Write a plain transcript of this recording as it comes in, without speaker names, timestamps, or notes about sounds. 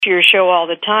to your show all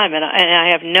the time, and I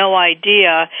have no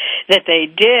idea that they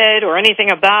did or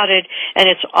anything about it, and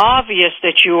it's obvious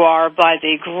that you are by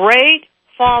the great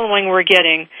following we're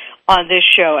getting on this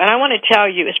show. And I want to tell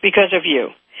you, it's because of you.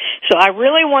 So I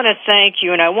really want to thank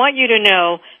you, and I want you to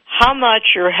know how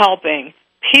much you're helping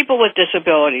people with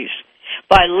disabilities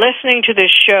by listening to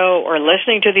this show or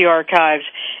listening to the archives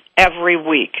every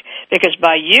week. Because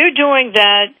by you doing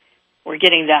that, we're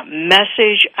getting that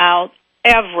message out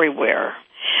everywhere.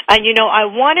 And, you know, I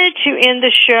wanted to end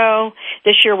the show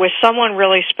this year with someone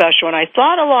really special, and I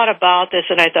thought a lot about this,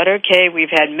 and I thought, okay, we've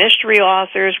had mystery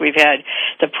authors, we've had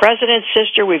the president's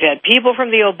sister, we've had people from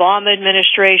the Obama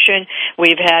administration,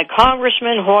 we've had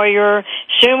Congressman Hoyer,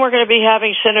 soon we're going to be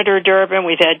having Senator Durbin,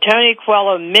 we've had Tony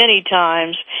Coelho many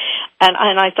times, and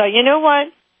I thought, you know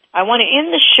what, I want to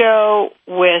end the show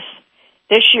with,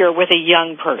 this year, with a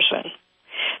young person.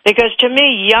 Because to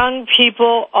me, young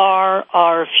people are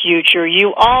our future.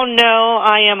 You all know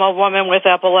I am a woman with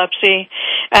epilepsy,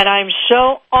 and I'm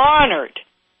so honored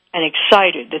and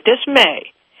excited that this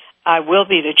May I will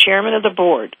be the chairman of the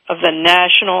board of the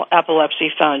National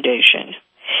Epilepsy Foundation.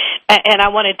 And I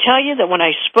want to tell you that when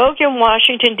I spoke in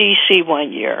Washington, D.C.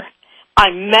 one year,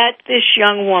 I met this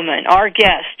young woman, our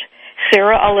guest,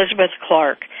 Sara-Elizabeth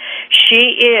Clark. She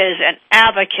is an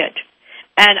advocate.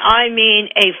 And I mean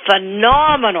a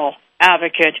phenomenal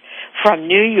advocate from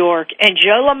New York, and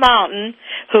Joe LaMountain,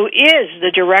 who is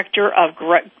the director of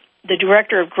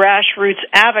grassroots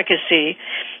advocacy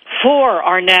for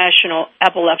our National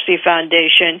Epilepsy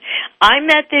Foundation. I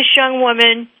met this young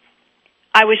woman.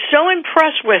 I was so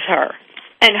impressed with her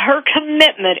and her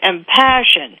commitment and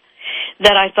passion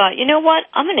that I thought, you know what,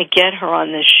 I'm going to get her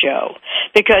on this show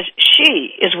because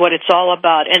she is what it's all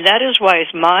about. And that is why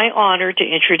it's my honor to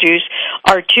introduce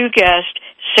our two guests,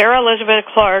 Sara-Elizabeth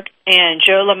Clark and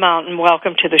Joe LaMountain.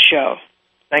 Welcome to the show.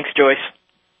 Thanks, Joyce.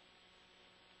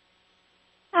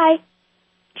 Hi.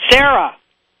 Sarah,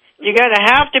 you're going to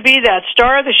have to be that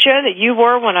star of the show that you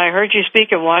were when I heard you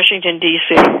speak in Washington,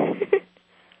 D.C.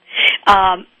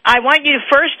 I want you to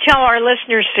first tell our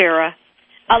listeners, Sarah,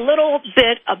 a little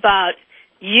bit about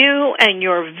you and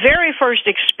your very first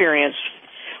experience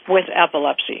with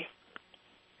epilepsy.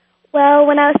 Well,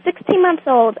 when I was 16 months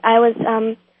old, I was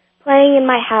playing in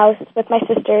my house with my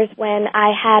sisters when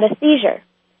I had a seizure.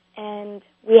 And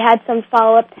we had some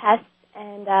follow-up tests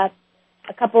and a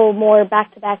couple more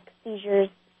back-to-back seizures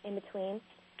in between.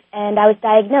 And I was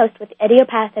diagnosed with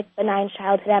idiopathic benign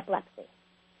childhood epilepsy.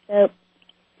 So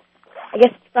I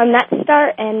guess from that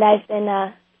start, and I've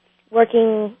been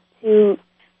working to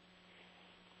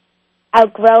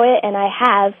outgrow it, and I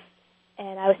have,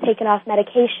 and I was taking off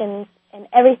medications and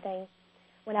everything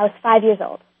when I was 5 years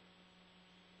old.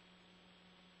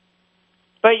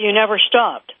 But you never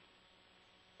stopped.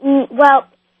 Well,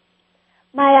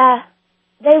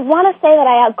 they want to say that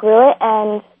I outgrew it,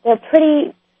 and they're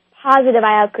pretty positive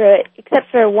I outgrew it,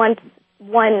 except for one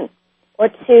or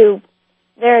two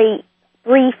very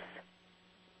brief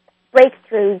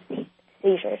breakthrough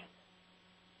seizures.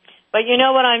 But you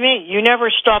know what I mean. You never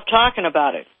stopped talking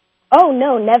about it. Oh,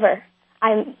 no, never.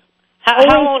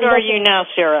 How old are you now,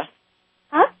 Sarah?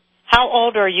 Huh? How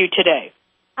old are you today?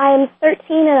 I'm 13,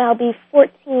 and I'll be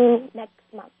 14 next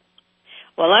month.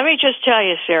 Well, let me just tell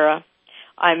you, Sarah,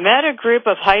 I met a group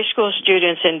of high school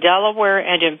students in Delaware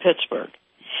and in Pittsburgh,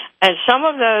 and some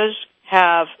of those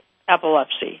have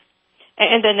epilepsy,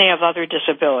 and then they have other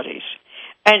disabilities.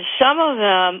 And some of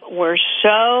them were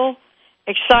so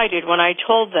excited when I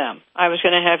told them I was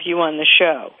going to have you on the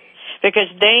show because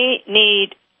they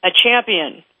need a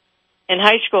champion in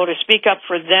high school to speak up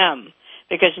for them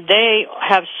because they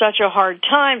have such a hard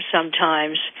time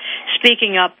sometimes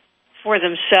speaking up for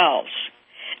themselves.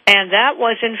 And that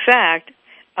was, in fact,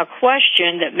 a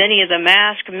question that many of them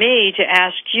ask me to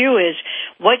ask you is,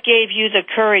 what gave you the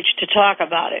courage to talk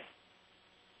about it?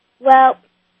 Well,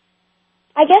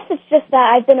 I guess it's just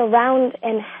that I've been around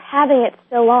and having it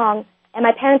so long, and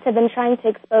my parents have been trying to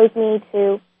expose me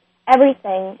to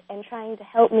everything and trying to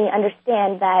help me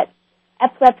understand that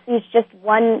epilepsy is just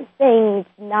one thing.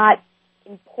 It's not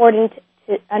important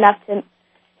enough to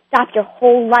stop your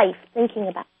whole life thinking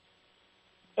about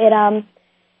it.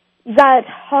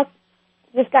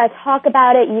 You've got to talk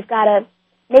about it. You've got to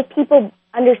make people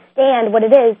understand what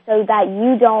it is so that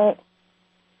you don't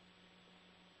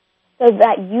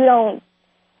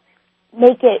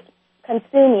make it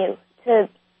consume you, to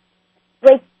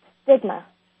break stigma.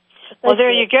 Well,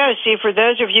 there you go. See, for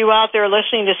those of you out there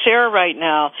listening to Sarah right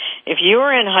now, if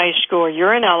you're in high school,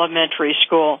 you're in elementary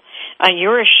school, and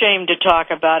you're ashamed to talk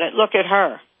about it, look at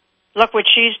her. Look what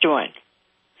she's doing.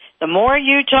 The more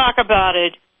you talk about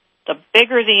it, the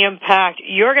bigger the impact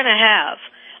you're going to have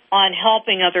on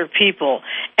helping other people.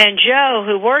 And Joe,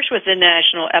 who works with the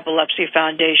National Epilepsy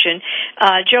Foundation,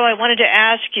 Joe, I wanted to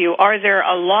ask you, are there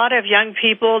a lot of young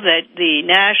people that the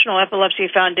National Epilepsy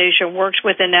Foundation works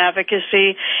with in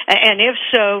advocacy? And if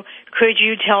so, could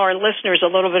you tell our listeners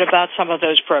a little bit about some of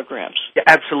those programs? Yeah,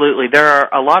 absolutely. There are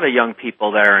a lot of young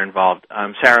people that are involved,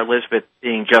 Sara-Elizabeth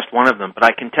being just one of them. But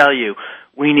I can tell you,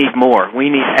 we need more. We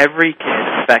need every kid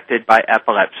affected by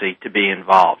epilepsy to be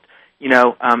involved. You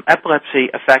know, epilepsy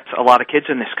affects a lot of kids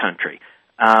in this country,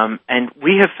 and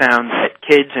we have found that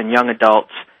kids and young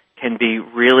adults can be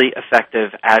really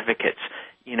effective advocates.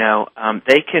 You know,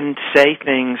 they can say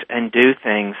things and do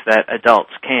things that adults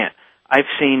can't. I've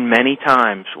seen many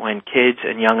times when kids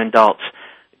and young adults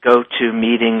go to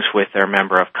meetings with their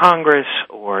member of Congress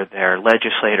or their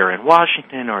legislator in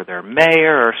Washington or their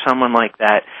mayor or someone like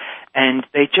that, and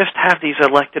they just have these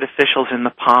elected officials in the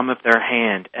palm of their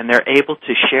hand, and they're able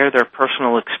to share their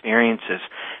personal experiences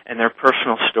and their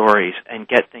personal stories and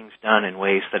get things done in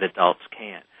ways that adults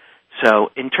can't.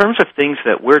 So in terms of things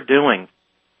that we're doing,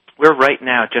 we're right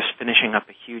now just finishing up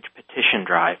a huge petition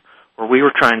drive where we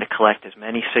were trying to collect as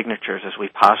many signatures as we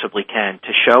possibly can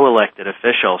to show elected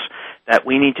officials that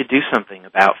we need to do something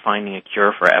about finding a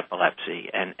cure for epilepsy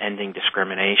and ending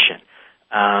discrimination.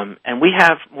 And we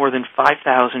have more than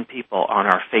 5,000 people on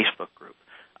our Facebook group.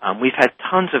 We've had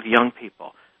tons of young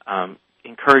people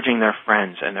encouraging their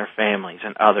friends and their families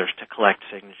and others to collect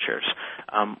signatures.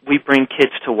 We bring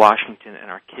kids to Washington and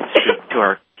our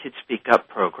Kids Speak Up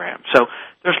program. So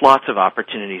there's lots of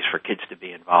opportunities for kids to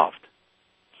be involved.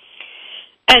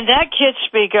 And that Kids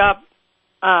Speak Up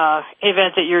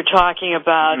event that you're talking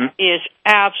about is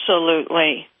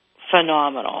absolutely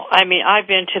phenomenal. I mean, I've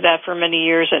been to that for many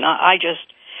years, and I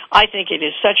think it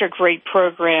is such a great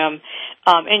program.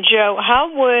 And Joe, how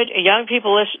would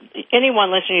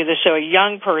anyone listening to this, so a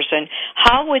young person,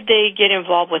 how would they get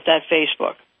involved with that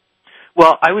Facebook?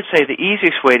 Well, I would say the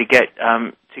easiest way to get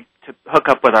to hook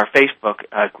up with our Facebook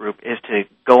group is to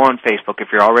go on Facebook if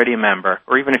you're already a member,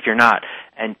 or even if you're not,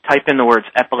 and type in the words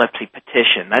Epilepsy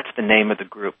Petition. That's the name of the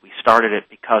group. We started it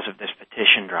because of this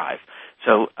petition drive.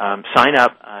 So sign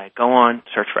up, go on,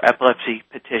 search for Epilepsy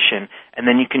Petition, and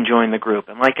then you can join the group.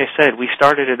 And like I said, we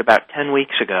started it about 10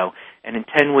 weeks ago, and in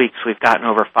 10 weeks we've gotten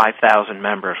over 5,000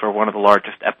 members. We're one of the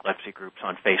largest epilepsy groups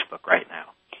on Facebook right now.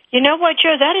 You know what,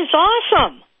 Joe? That is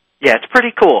awesome. Yeah, it's pretty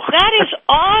cool. That is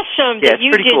awesome that you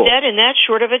did that in that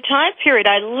short of a time period.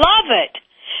 I love it.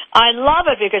 I love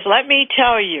it because let me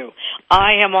tell you,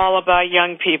 I am all about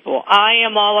young people. I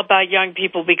am all about young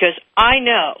people because I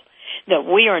know that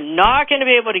we are not going to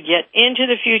be able to get into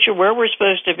the future where we're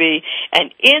supposed to be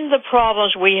and in the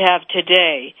problems we have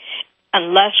today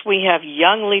unless we have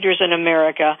young leaders in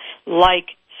America like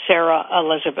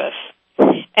Sara-Elizabeth.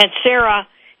 And Sarah,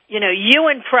 you know, you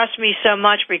impressed me so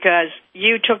much because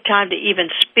you took time to even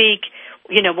speak,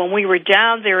 you know, when we were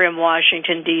down there in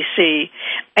Washington, D.C.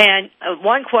 And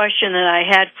one question that I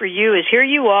had for you is, here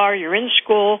you are, you're in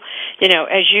school, you know,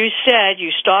 as you said,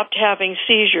 you stopped having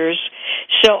seizures.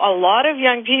 So a lot of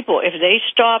young people, if they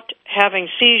stopped having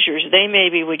seizures, they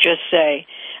maybe would just say,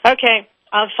 okay,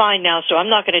 I'm fine now, so I'm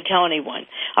not going to tell anyone.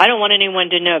 I don't want anyone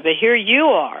to know. But here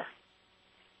you are.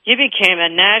 You became a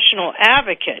national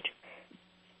advocate.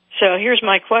 So here's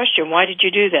my question. Why did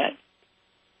you do that?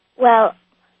 Well,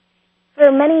 for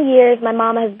many years, my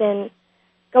mom has been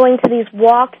going to these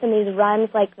walks and these runs,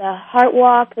 like the Heart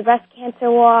Walk, the Breast Cancer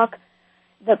Walk,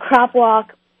 the Crop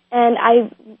Walk, and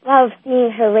I love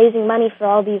seeing her raising money for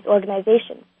all these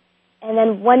organizations. And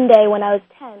then one day when I was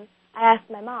 10, I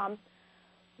asked my mom,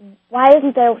 why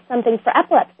isn't there something for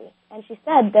epilepsy? And she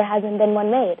said there hasn't been one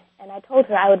made. And I told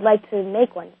her I would like to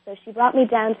make one. So she brought me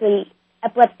down to the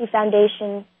Epilepsy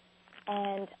Foundation,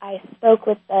 and I spoke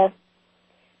with the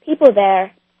people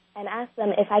there and asked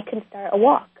them if I could start a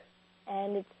walk.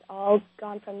 And it's all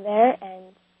gone from there and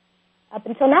up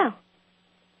until now.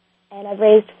 And I've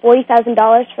raised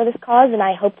 $40,000 for this cause, and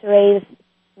I hope to raise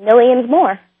millions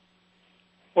more.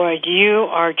 Boy, you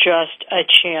are just a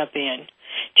champion.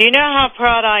 Do you know how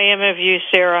proud I am of you,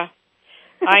 Sarah?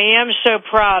 I am so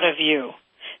proud of you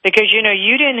because, you know,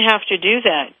 you didn't have to do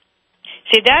that.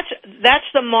 See, that's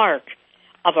the mark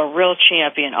of a real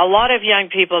champion. A lot of young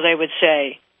people, they would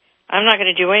say, I'm not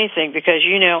going to do anything because,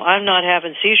 you know, I'm not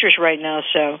having seizures right now,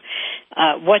 so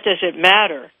what does it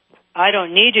matter? I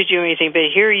don't need to do anything, but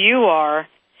here you are.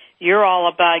 You're all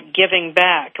about giving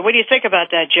back. What do you think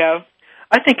about that, Joe?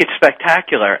 I think it's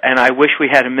spectacular, and I wish we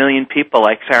had 1 million people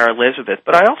like Sara-Elizabeth.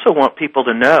 But I also want people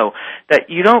to know that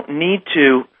you don't need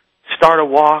to start a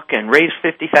walk and raise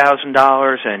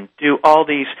 $50,000 and do all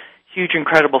these huge,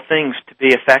 incredible things to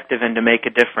be effective and to make a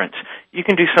difference. You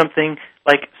can do something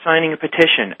like signing a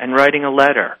petition and writing a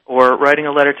letter, or writing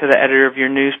a letter to the editor of your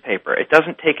newspaper. It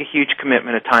doesn't take a huge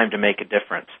commitment of time to make a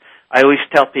difference. I always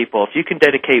tell people, if you can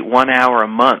dedicate 1 hour a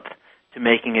month to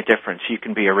making a difference, you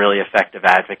can be a really effective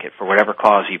advocate for whatever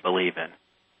cause you believe in.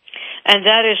 And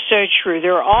that is so true.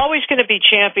 There are always going to be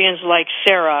champions like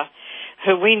Sarah,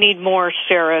 who we need more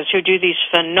Sarahs who do these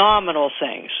phenomenal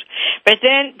things. But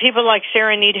then people like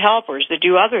Sarah need helpers that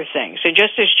do other things. And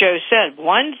just as Joe said,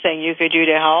 one thing you could do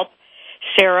to help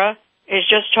Sarah is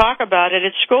just talk about it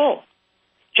at school.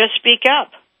 Just speak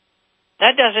up.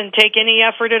 That doesn't take any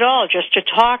effort at all, just to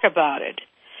talk about it.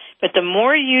 But the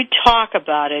more you talk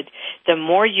about it, the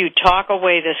more you talk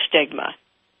away the stigma.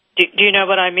 Do you know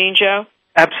what I mean, Joe?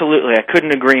 Absolutely. I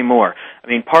couldn't agree more. I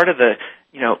mean, part of the,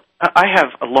 I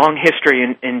have a long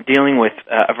history in dealing with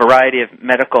a variety of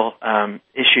medical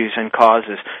issues and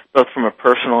causes, both from a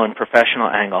personal and professional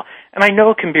angle. And I know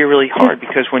it can be really hard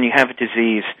because when you have a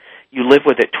disease, you live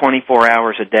with it 24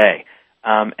 hours a day.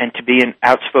 And to be an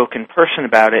outspoken person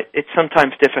about it, it's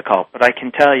sometimes difficult. But I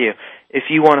can tell you, if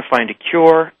you want to find a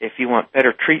cure, if you want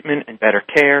better treatment and better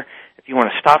care, if you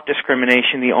want to stop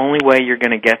discrimination, the only way you're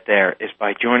going to get there is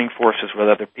by joining forces with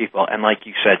other people and, like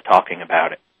you said, talking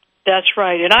about it. That's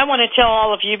right. And I want to tell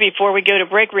all of you before we go to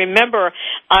break, remember,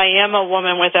 I am a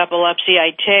woman with epilepsy.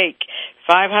 I take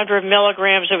 500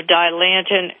 milligrams of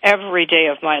Dilantin every day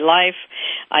of my life.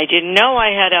 I didn't know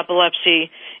I had epilepsy,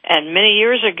 and many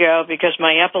years ago, because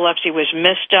my epilepsy was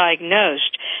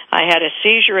misdiagnosed, I had a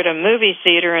seizure at a movie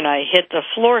theater, and I hit the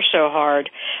floor so hard,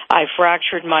 I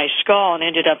fractured my skull and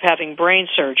ended up having brain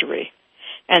surgery.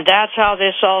 And that's how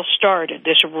this all started.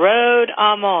 This road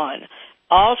I'm on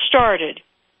all started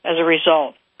as a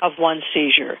result of one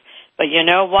seizure. But you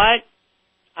know what?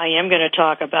 I am going to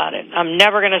talk about it. I'm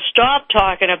never going to stop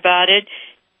talking about it,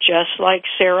 just like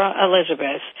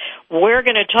Sara-Elizabeth. We're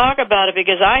going to talk about it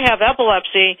because I have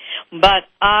epilepsy, but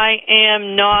I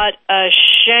am not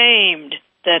ashamed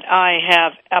that I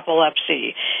have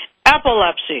epilepsy.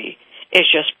 Epilepsy is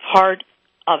just part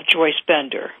of Joyce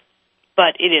Bender,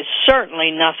 but it is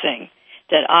certainly nothing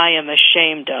that I am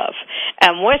ashamed of.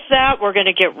 And with that, we're going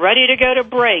to get ready to go to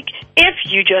break. If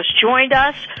you just joined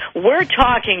us, we're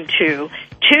talking to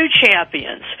two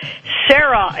champions,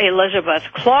 Sara-Elizabeth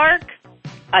Clark,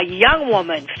 a young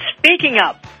woman speaking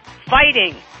up,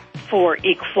 fighting for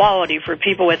equality for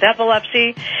people with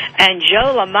epilepsy, and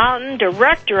Joe LaMountain,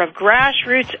 Director of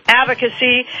Grassroots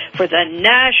Advocacy for the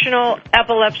National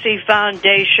Epilepsy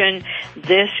Foundation.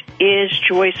 This is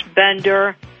Joyce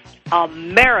Bender,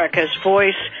 America's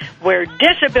Voice, where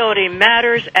disability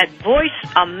matters at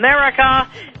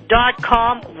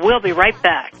voiceamerica.com. We'll be right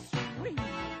back.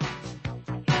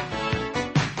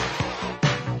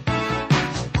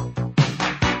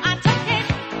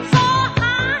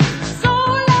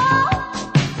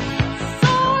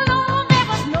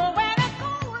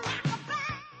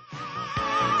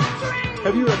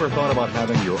 Have you ever thought about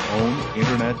having your own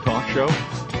internet talk show?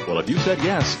 Well, if you said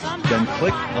yes, then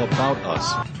click About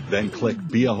Us. Then click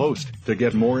Be a Host to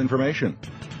get more information.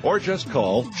 Or just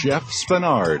call Jeff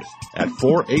Spinard at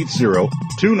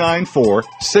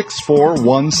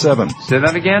 480-294-6417. Say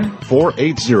that again?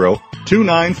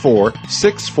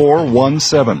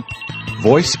 480-294-6417.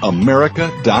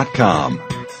 VoiceAmerica.com.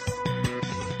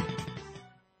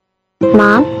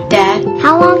 Mom? Dad?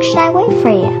 How long should I wait for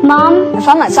you? Mom? If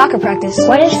I'm at soccer practice.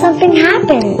 What if something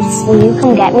happens? Will you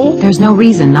come get me? There's no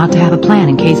reason not to have a plan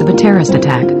in case of a terrorist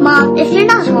attack. Mom, if you're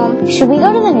not home, should we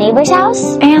go to the neighbor's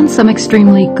house? And some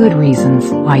extremely good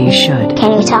reasons why you should.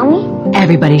 Can you tell me?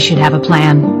 Everybody should have a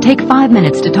plan. Take 5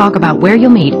 minutes to talk about where you'll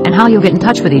meet and how you'll get in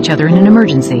touch with each other in an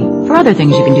emergency. For other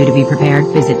things you can do to be prepared,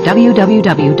 visit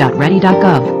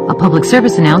www.ready.gov. A public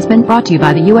service announcement brought to you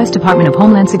by the U.S. Department of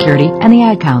Homeland Security and the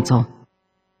Ad Council.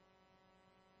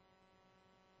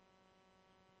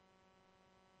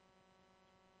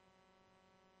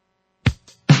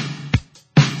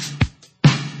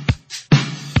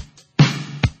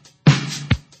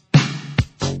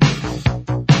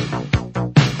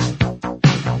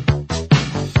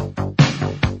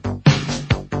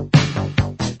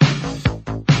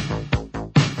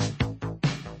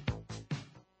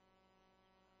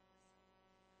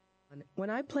 When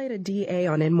I played a DA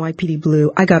on NYPD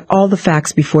Blue, I got all the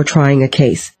facts before trying a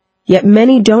case. Yet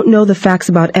many don't know the facts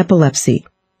about epilepsy.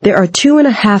 There are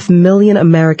 2.5 million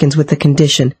Americans with the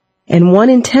condition, and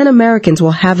 1 in 10 Americans will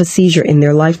have a seizure in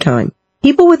their lifetime.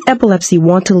 People with epilepsy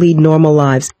want to lead normal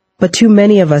lives, but too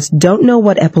many of us don't know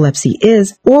what epilepsy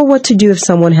is or what to do if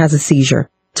someone has a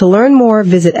seizure. To learn more,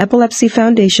 visit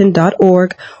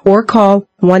epilepsyfoundation.org or call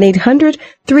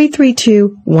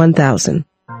 1-800-332-1000.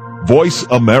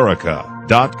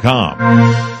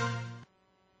 VoiceAmerica.com.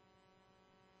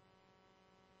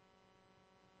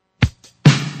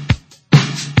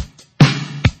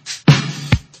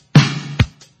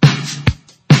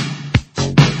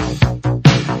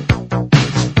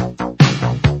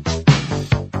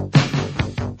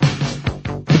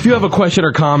 If you have a question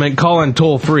or comment, call in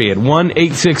toll-free at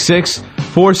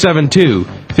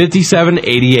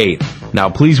 1-866-472-5788.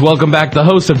 Now, please welcome back the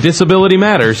host of Disability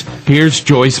Matters. Here's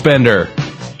Joyce Bender.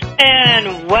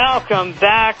 And welcome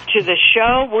back to the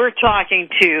show. We're talking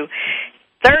to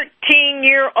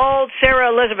 13-year-old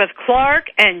Sara-Elizabeth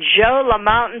Clark and Joe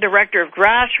LaMountain, Director of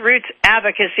Grassroots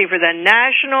Advocacy for the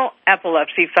National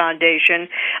Epilepsy Foundation,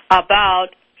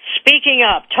 about speaking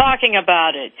up, talking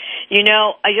about it. You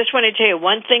know, I just want to tell you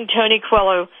one thing Tony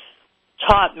Coelho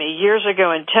taught me years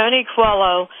ago. And Tony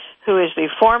Coelho, who is the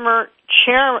former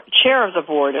chair of the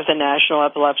board of the National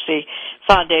Epilepsy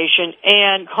Foundation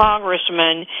and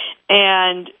congressman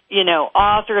and, you know,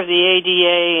 author of the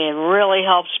ADA and really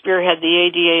helped spearhead the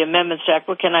ADA Amendments Act.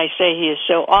 What can I say? He is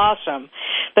so awesome.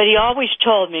 But he always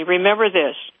told me, remember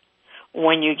this,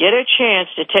 when you get a chance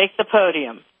to take the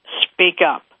podium, speak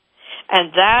up.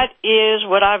 And that is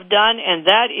what I've done, and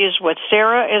that is what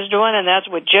Sarah is doing, and that's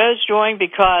what Joe's doing,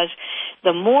 because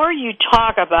the more you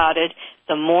talk about it,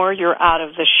 the more you're out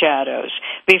of the shadows.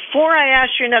 Before I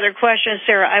ask you another question,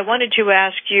 Sarah, I wanted to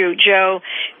ask you, Joe,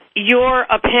 your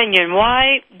opinion.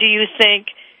 Why do you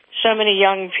think so many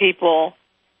young people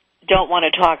don't want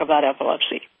to talk about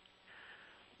epilepsy?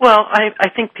 Well, I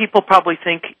think people probably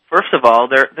think, first of all,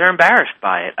 they're embarrassed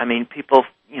by it. I mean, people,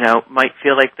 you know, might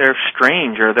feel like they're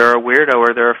strange or they're a weirdo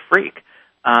or they're a freak.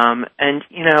 And,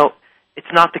 you know,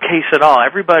 it's not the case at all.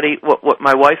 Everybody, what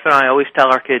my wife and I always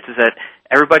tell our kids is that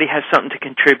everybody has something to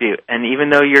contribute. And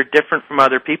even though you're different from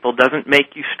other people doesn't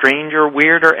make you strange or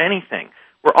weird or anything.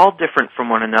 We're all different from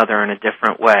one another in a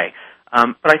different way.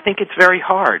 But I think it's very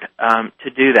hard to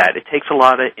do that. It takes a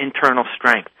lot of internal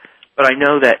strength. But I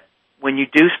know that when you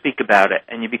do speak about it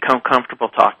and you become comfortable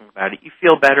talking about it, you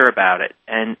feel better about it,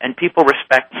 and people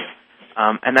respect you.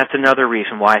 And that's another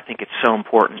reason why I think it's so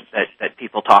important that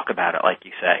people talk about it, like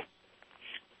you say.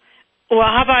 Well,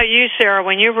 how about you, Sarah?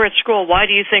 When you were at school, why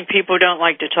do you think people don't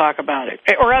like to talk about it?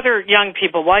 Or other young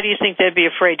people, why do you think they'd be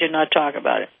afraid to not talk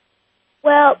about it?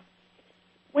 Well,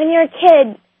 when you're a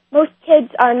kid, most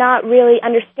kids are not really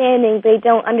understanding. They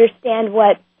don't understand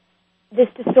what this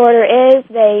disorder is.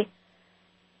 They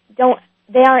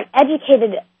aren't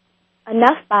educated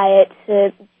enough by it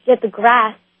to get the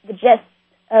gist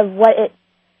of what it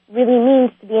really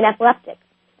means to be an epileptic.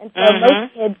 And so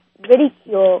most kids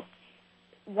ridicule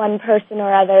one person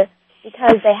or other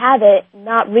because they have it,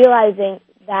 not realizing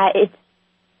that it's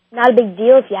not a big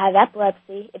deal if you have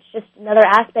epilepsy. It's just another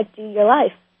aspect of your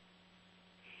life.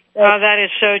 So, oh, that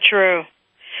is so true.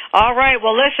 All right,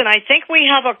 well, listen, I think we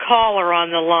have a caller on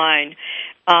the line.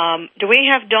 Do we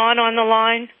have Dawn on the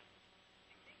line?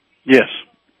 Yes.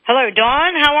 Hello,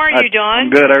 Dawn. How are you, Dawn? I'm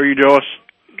good. How are you, Joyce?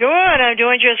 Good. I'm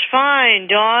doing just fine.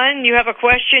 Dawn, you have a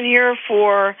question here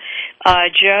for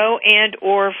Joe and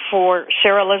or for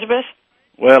Sara-Elizabeth?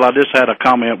 Well, I just had a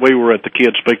comment. We were at the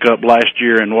Kids Speak Up last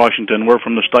year in Washington. We're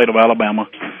from the state of Alabama,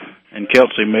 and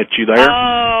Kelsey met you there.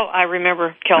 Oh, I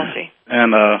remember Kelsey.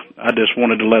 And I just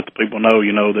wanted to let the people know,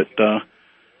 that,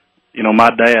 my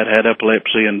dad had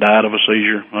epilepsy and died of a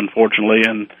seizure, unfortunately,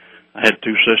 and I had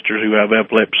two sisters who have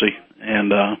epilepsy,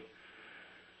 and of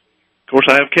course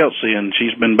I have Kelsey, and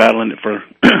she's been battling it for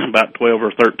about 12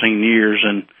 or 13 years,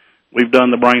 and we've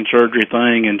done the brain surgery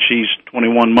thing, and she's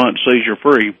 21 months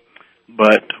seizure-free,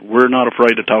 but we're not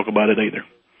afraid to talk about it either.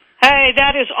 Hey,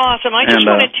 that is awesome. I just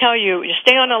want to tell you,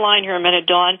 stay on the line here a minute,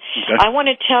 Dawn. Okay. I want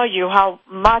to tell you how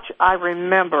much I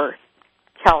remember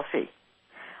Kelsey.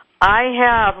 I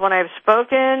have, when I've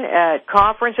spoken at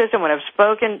conferences and when I've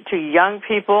spoken to young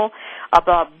people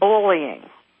about bullying,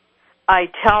 I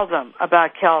tell them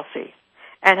about Kelsey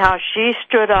and how she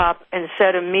stood up and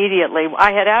said immediately,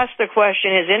 I had asked the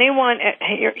question, has anyone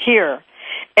here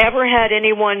ever had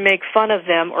anyone make fun of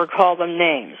them or call them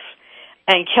names?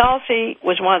 And Kelsey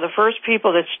was one of the first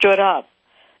people that stood up,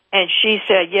 and she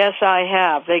said, yes, I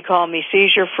have. They call me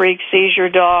seizure freak, seizure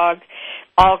dog,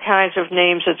 all kinds of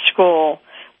names at school.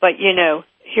 But,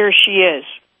 here she is,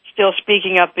 still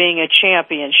speaking up, being a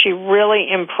champion. She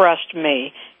really impressed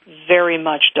me very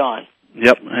much, Dawn.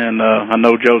 Yep, and I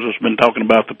know Joseph's been talking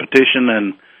about the petition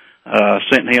and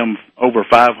sent him over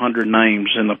 500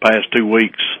 names in the past 2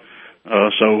 weeks.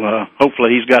 So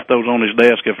hopefully he's got those on his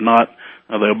desk. If not,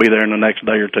 they'll be there in the next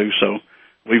day or two. So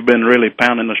we've been really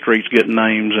pounding the streets getting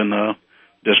names, and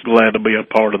just glad to be a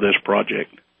part of this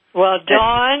project. Well,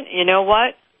 Dawn, you know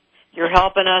what? You're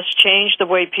helping us change the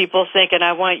way people think, and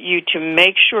I want you to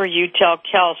make sure you tell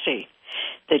Kelsey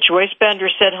that Joyce Bender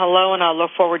said hello, and I'll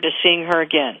look forward to seeing her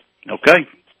again. Okay.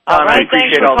 All right, I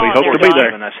appreciate all the hope to be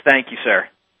there. Thank you, sir.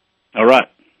 All right.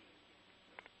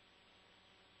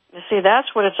 See, that's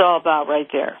what it's all about right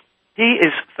there. He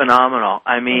is phenomenal.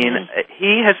 I mean,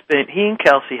 he and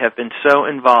Kelsey have been so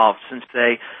involved since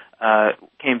they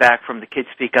came back from the Kids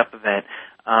Speak Up event.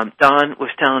 Don was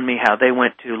telling me how they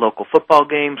went to local football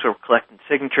games or collecting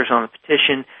signatures on the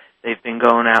petition. They've been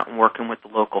going out and working with the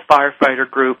local firefighter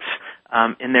groups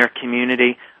in their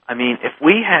community. I mean, if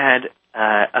we had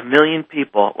 1 million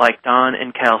people like Don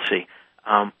and Kelsey,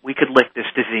 we could lick this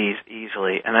disease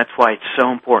easily, and that's why it's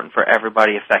so important for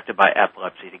everybody affected by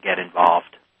epilepsy to get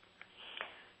involved.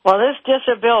 Well, this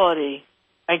disability,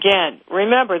 again,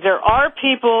 remember, there are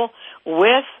people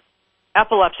with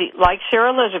epilepsy, like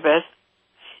Sara-Elizabeth,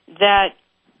 that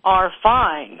are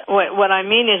fine. What I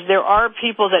mean is there are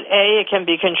people that, A, it can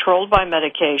be controlled by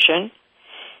medication,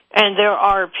 and there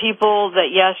are people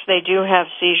that, yes, they do have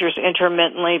seizures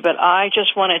intermittently, but I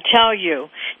just want to tell you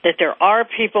that there are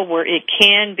people where it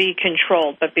can be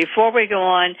controlled. But before we go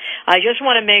on, I just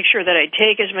want to make sure that I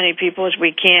take as many people as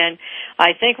we can.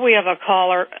 I think we have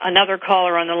another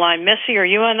caller on the line. Missy, are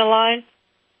you on the line?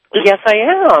 Yes, I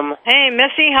am. Hey,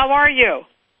 Missy, how are you?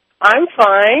 I'm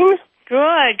fine.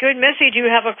 Good. Missy, do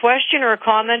you have a question or a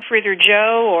comment for either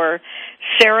Joe or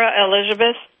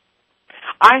Sara-Elizabeth?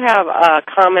 I have a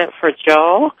comment for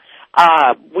Joe.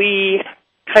 We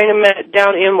kind of met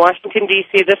down in Washington,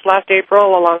 D.C. this last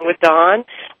April along with Don.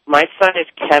 My son is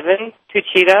Kevin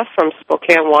Tuchita from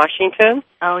Spokane, Washington.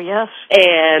 Oh, yes.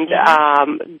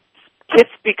 And Kids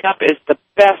Speak Up is the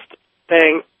best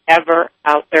thing ever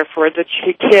out there for the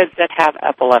kids that have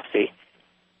epilepsy.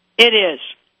 It is.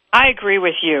 I agree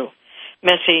with you,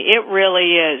 Missy. It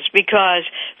really is. Because,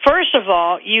 first of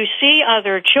all, you see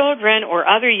other children or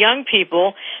other young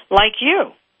people like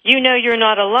you. You know you're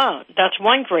not alone. That's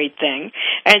one great thing.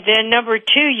 And then, number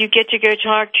two, you get to go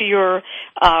talk to your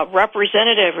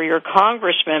representative or your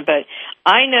congressman. But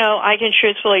I know I can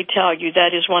truthfully tell you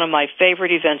that is one of my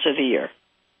favorite events of the year.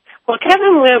 Well,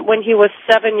 Kevin went when he was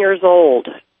 7 years old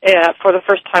for the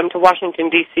first time to Washington,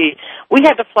 D.C. We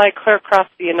had to fly clear across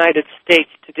the United States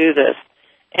to do this.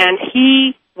 And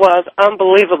he was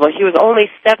unbelievable. He was only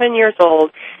 7 years old.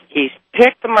 He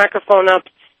picked the microphone up,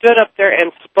 stood up there,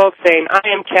 and spoke saying, "I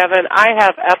am Kevin, I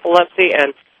have epilepsy,"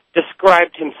 and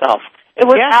described himself. It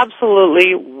was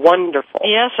absolutely wonderful.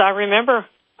 Yes, I remember.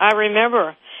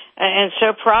 And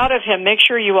so proud of him. Make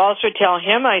sure you also tell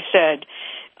him I said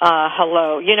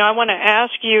hello. You know, I want to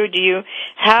ask you, do you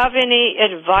have any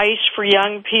advice for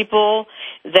young people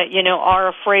that, you know, are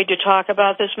afraid to talk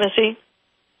about this, Missy?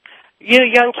 You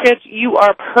young kids, you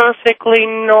are perfectly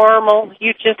normal.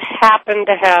 You just happen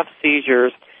to have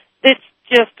seizures. It's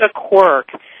just a quirk.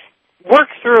 Work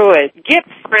through it. Get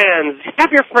friends.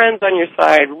 Have your friends on your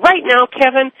side. Right now,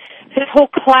 Kevin, his whole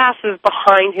class is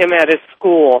behind him at his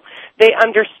school. They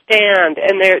understand,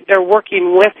 and they're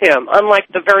working with him, unlike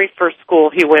the very first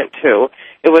school he went to.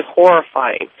 It was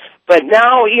horrifying. But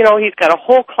now, you know, he's got a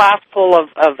whole class full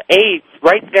of aides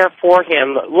right there for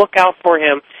him, look out for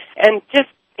him, and just,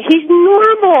 he's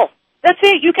normal. That's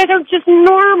it. You guys are just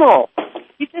normal.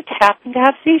 You just happen to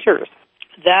have seizures.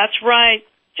 That's right.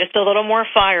 Just a little more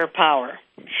firepower.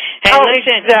 Hey,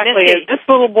 listen, exactly. Missy, this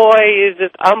little boy is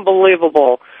just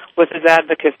unbelievable with his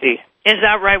advocacy. Is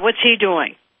that right? What's he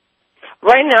doing?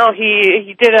 Right now,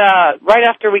 he did right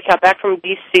after we got back from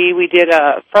D.C., we did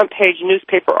a front-page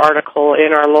newspaper article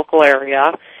in our local area.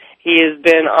 He has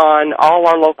been on all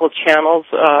our local channels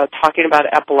talking about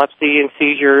epilepsy and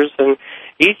seizures, and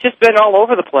he's just been all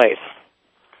over the place.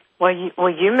 Well,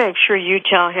 you make sure you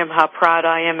tell him how proud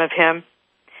I am of him.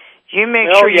 You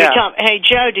make sure you tell him. Hey,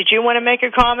 Joe, did you want to make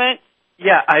a comment?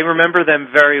 Yeah, I remember them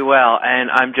very well, and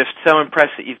I'm just so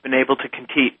impressed that you've been able to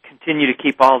continue to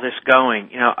keep all this going.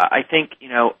 You know, I think, you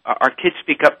know, our Kids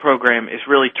Speak Up program is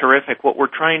really terrific. What we're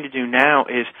trying to do now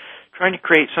is trying to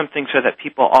create something so that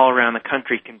people all around the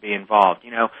country can be involved.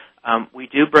 You know, we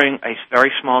do bring a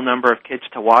very small number of kids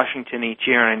to Washington each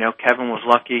year, and I know Kevin was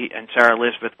lucky and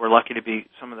Sara-Elizabeth were lucky to be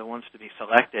some of the ones to be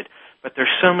selected, but there's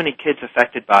so many kids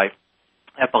affected by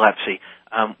epilepsy.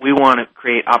 We want to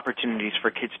create opportunities for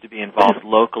kids to be involved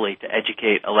locally to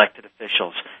educate elected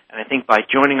officials. And I think by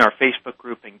joining our Facebook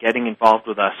group and getting involved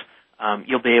with us,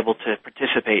 you'll be able to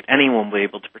participate. Anyone will be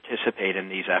able to participate in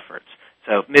these efforts.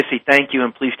 So, Missy, thank you,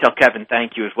 and please tell Kevin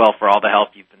thank you as well for all the help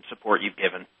and support you've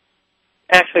given.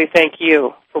 actually thank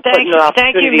you for putting the opportunities out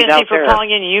there. Thank you, Missy, for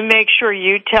calling in. You make sure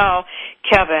you tell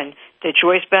Kevin that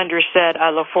Joyce Bender said, I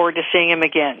look forward to seeing him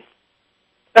again.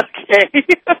 Okay.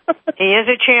 He is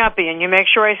a champion. You make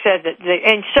sure I said that.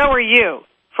 And so are you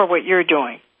for what you're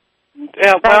doing.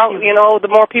 Yeah, well, you know, the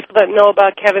more people that know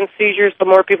about Kevin's seizures, the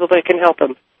more people that can help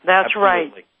him. That's Absolutely.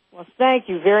 right. Well, thank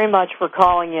you very much for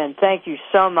calling in. Thank you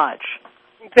so much.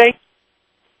 Okay.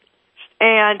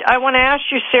 And I want to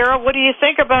ask you, Sarah, what do you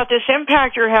think about this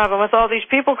impact you're having with all these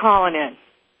people calling in?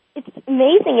 It's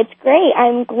amazing. It's great.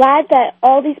 I'm glad that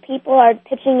all these people are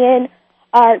pitching in,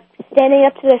 are standing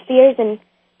up to their fears and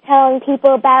telling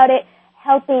people about it,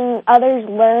 helping others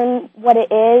learn what it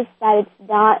is, that it's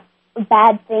not a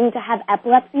bad thing to have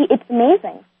epilepsy. It's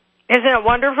amazing. Isn't it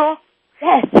wonderful?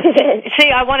 Yes, it is.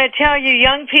 See, I want to tell you,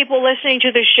 young people listening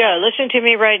to the show, listen to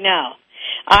me right now.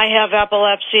 I have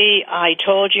epilepsy. I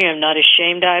told you I'm not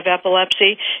ashamed I have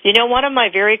epilepsy. You know, one of my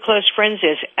very close friends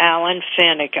is Alan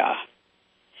Faneca,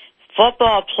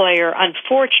 football player,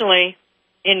 unfortunately,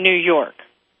 in New York.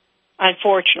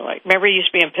 Unfortunately. Remember, he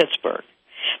used to be in Pittsburgh.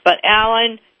 But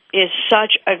Alan is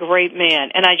such a great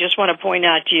man. And I just want to point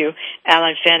out to you,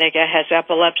 Alan Faneca has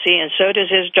epilepsy, and so does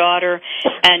his daughter,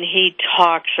 and he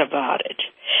talks about it.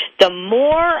 The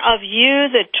more of you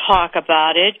that talk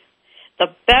about it, the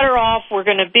better off we're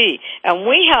going to be. And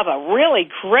we have a really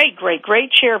great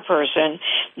chairperson,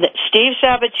 Steve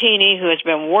Sabatini, who has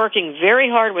been working very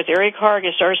hard with Eric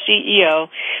Hargis, our CEO,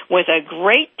 with a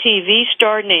great TV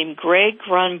star named Greg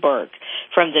Grunberg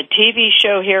from the TV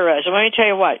show Heroes. And let me tell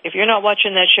you what, if you're not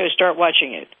watching that show, start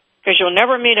watching it, because you'll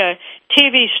never meet a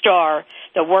TV star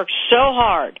that works so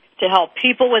hard to help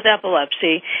people with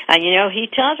epilepsy. And, you know, he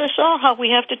tells us all how we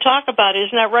have to talk about it.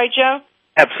 Isn't that right, Joe?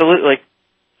 Absolutely.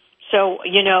 So,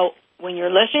 you know, when you're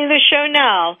listening to the show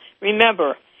now,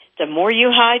 remember, the more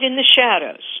you hide in the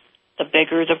shadows, the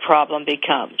bigger the problem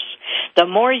becomes. The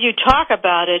more you talk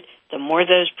about it, the more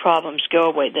those problems go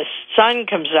away. The sun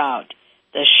comes out.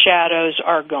 The shadows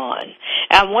are gone.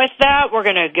 And with that, we're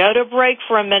going to go to break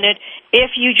for a minute.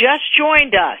 If you just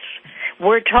joined us,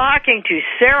 we're talking to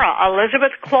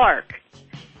Sara-Elizabeth Clark,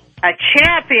 a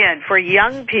champion for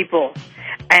young people,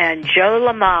 and Joe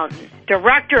LaMountain,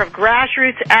 Director of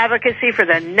Grassroots Advocacy for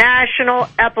the National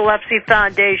Epilepsy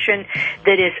Foundation,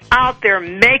 that is out there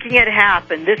making it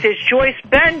happen. This is Joyce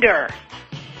Bender,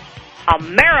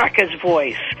 America's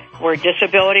Voice, where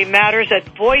disability matters at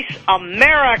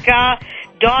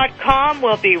voiceamerica.com.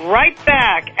 We'll be right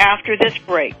back after this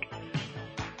break.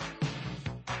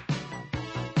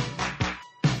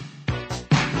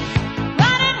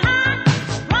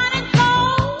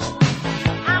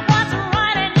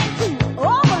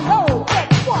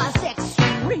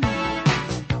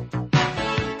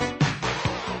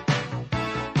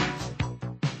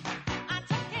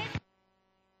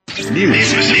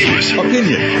 News,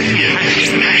 opinion.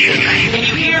 Can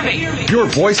you hear me? Your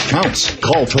voice counts.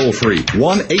 Call toll-free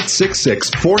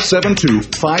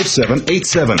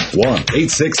 1-866-472-5787.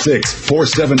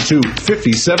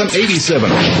 1-866-472-5787.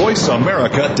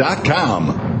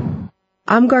 VoiceAmerica.com.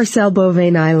 I'm Garcelle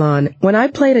Beauvais-Nylon. When I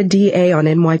played a DA on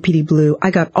NYPD Blue,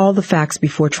 I got all the facts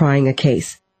before trying a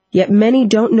case. Yet many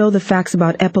don't know the facts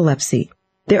about epilepsy.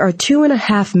 There are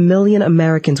 2.5 million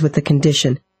Americans with the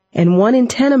condition, and 1 in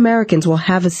 10 Americans will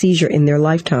have a seizure in their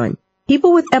lifetime.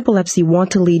 People with epilepsy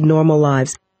want to lead normal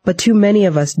lives, but too many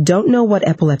of us don't know what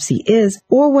epilepsy is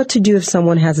or what to do if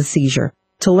someone has a seizure.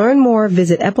 To learn more,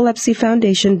 visit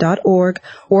epilepsyfoundation.org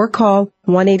or call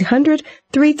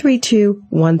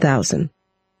 1-800-332-1000.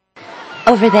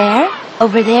 Over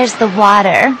there's the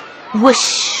water.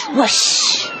 Whoosh,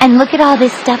 whoosh. And look at all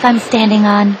this stuff I'm standing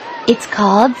on. It's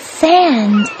called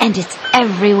sand, and it's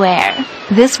everywhere.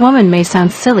 This woman may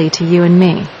sound silly to you and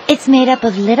me. It's made up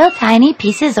of little tiny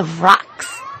pieces of rocks.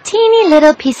 Teeny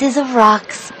little pieces of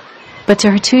rocks. But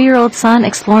to her 2-year-old son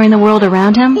exploring the world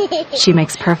around him, she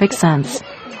makes perfect sense.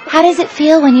 How does it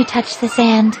feel when you touch the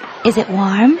sand? Is it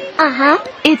warm? Uh-huh.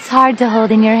 It's hard to hold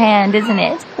in your hand, isn't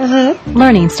it? Uh-huh.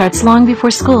 Learning starts long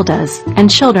before school does, and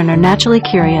children are naturally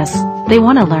curious. They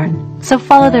want to learn, so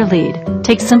follow their lead.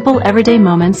 Take simple, everyday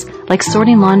moments, like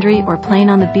sorting laundry or playing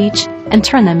on the beach, and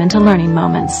turn them into learning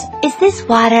moments. Is this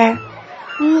water?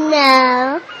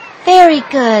 No. Very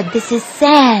good. This is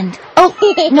sand. Oh,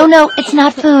 no, it's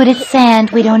not food. It's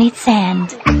sand. We don't eat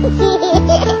sand.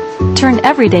 Turn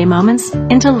everyday moments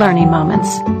into learning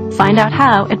moments. Find out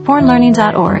how at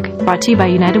bornlearning.org. Brought to you by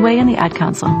United Way and the Ad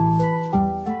Council.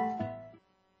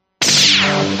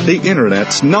 The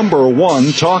Internet's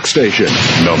 #1 talk station.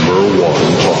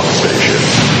 #1 talk station.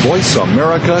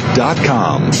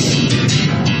 VoiceAmerica.com.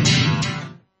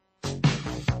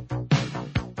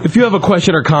 If you have a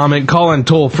question or comment, call in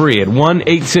toll-free at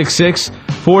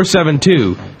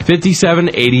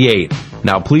 1-866-472-5788.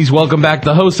 Now, please welcome back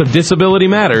the host of Disability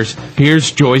Matters.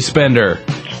 Here's Joyce Bender.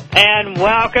 And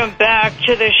welcome back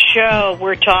to the show.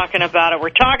 We're talking about it. We're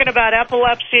talking about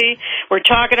epilepsy. We're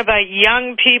talking about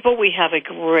young people. We have a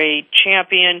great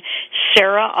champion,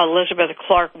 Sara-Elizabeth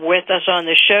Clark, with us on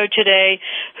the show today,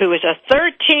 who is a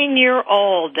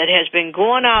 13-year-old that has been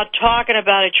going out talking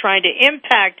about it, trying to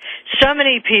impact so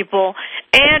many people,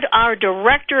 and our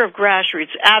Director of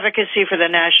Grassroots Advocacy for the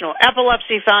National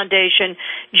Epilepsy Foundation,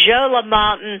 Joe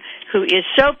LaMountain, who is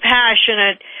so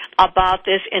passionate about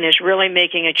this and is really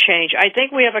making a change. I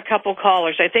think we have a couple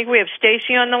callers. I think we have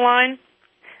Stacy on the line.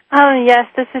 Yes,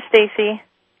 this is Stacy.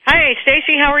 Hi,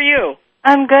 Stacy. How are you?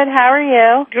 I'm good. How are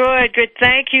you? Good.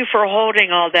 Thank you for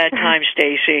holding all that time,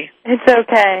 Stacy. It's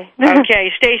okay.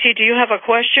 Okay, Stacy, do you have a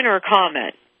question or a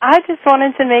comment? I just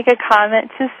wanted to make a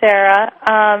comment to Sarah.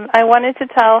 I wanted to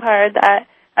tell her that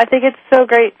I think it's so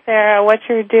great, Sarah, what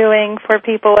you're doing for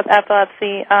people with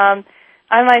epilepsy.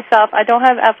 I myself, I don't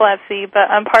have epilepsy,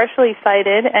 but I'm partially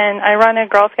sighted, and I run a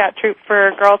Girl Scout troop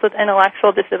for girls with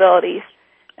intellectual disabilities.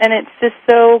 And it's just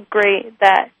so great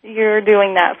that you're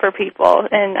doing that for people,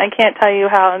 and I can't tell you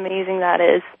how amazing that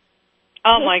is.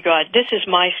 Oh, my God. This is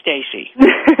my Stacy.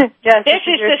 Yes, this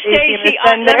is the Stacy.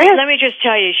 Let me just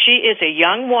tell you, she is a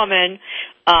young woman.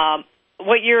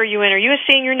 What year are you in? Are you a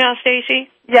senior now, Stacy?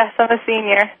 Yes, I'm a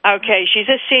senior. Okay, she's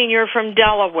a senior from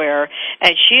Delaware,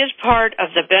 and she is part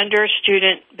of the Bender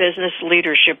Student Business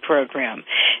Leadership Program.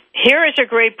 Here is a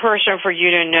great person for you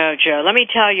to know, Joe. Let me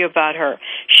tell you about her.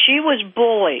 She was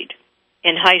bullied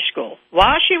in high school.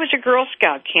 While she was at Girl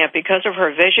Scout camp, because of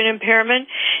her vision impairment,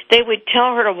 they would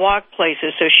tell her to walk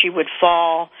places so she would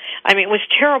fall. I mean, it was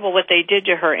terrible what they did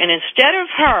to her. And instead of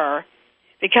her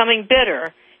becoming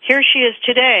bitter, here she is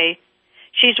today.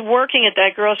 She's working at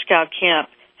that Girl Scout camp,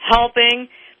 helping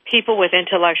people with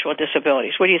intellectual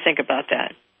disabilities. What do you think about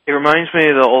that? It reminds me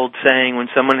of the old saying, when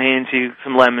someone hands you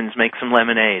some lemons, make some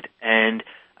lemonade. And,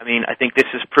 I mean, I think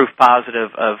this is proof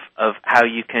positive of how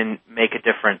you can make a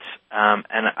difference.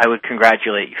 And I would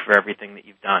congratulate you for everything that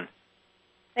you've done.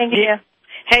 Thank you.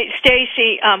 Hey,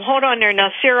 Stacy, hold on there.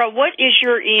 Now, Sarah, what is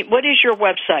your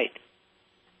website?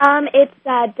 It's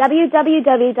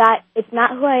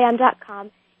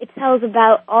www.itsnotwhoiam.com. It tells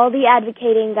about all the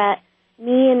advocating that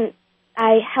me and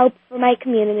I help for my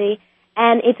community,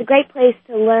 and it's a great place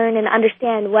to learn and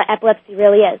understand what epilepsy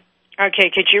really is. Okay,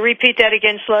 could you repeat that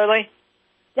again slowly?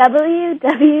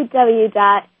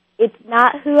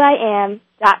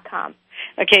 www.itsnotwhoiam.com.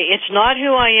 Okay,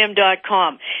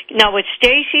 itsnotwhoiam.com. Now, would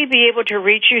Stacy be able to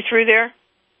reach you through there?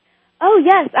 Oh,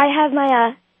 yes, I have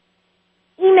my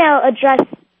email address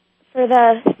for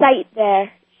the site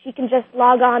there. She can just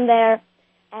log on there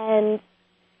and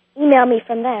email me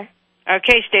from there.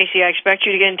 Okay, Stacy, I expect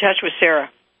you to get in touch with Sarah.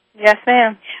 Yes,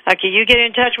 ma'am. Okay, you get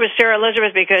in touch with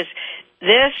Sara-Elizabeth, because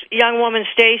this young woman,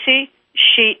 Stacy,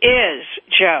 she is,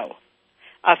 Joe,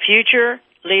 a future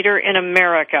leader in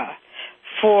America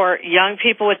for young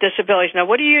people with disabilities. Now,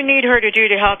 what do you need her to do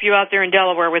to help you out there in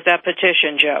Delaware with that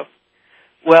petition, Joe?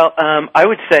 Well, I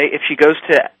would say if she goes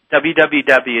to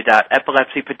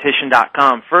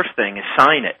www.epilepsypetition.com, first thing is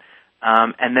sign it.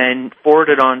 And then forward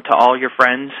it on to all your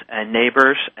friends and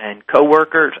neighbors and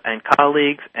coworkers and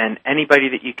colleagues and anybody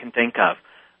that you can think of.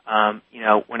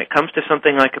 When it comes to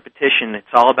something like a petition,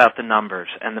 it's all about the numbers.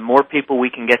 And the more people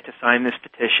we can get to sign this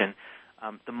petition,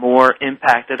 the more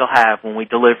impact it'll have when we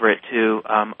deliver it to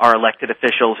our elected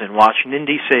officials in Washington,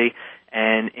 D.C.,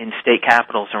 and in state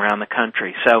capitals around the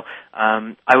country. So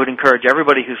I would encourage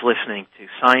everybody who's listening to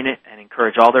sign it and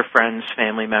encourage all their friends,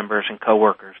 family members, and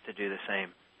coworkers to do the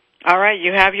same. All right,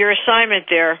 you have your assignment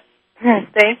there.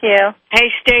 Thank you.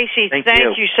 Hey, Stacy,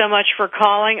 thank you so much for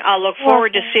calling. I'll look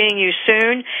forward to seeing you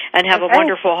soon, and have a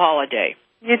wonderful holiday.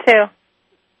 You too.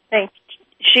 Thanks.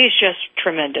 She's just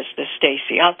tremendous, this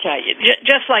Stacy, I'll tell you.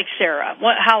 Just like Sarah.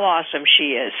 How awesome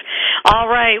she is. All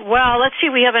right, well, let's see.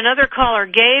 We have another caller.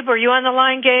 Gabe, are you on the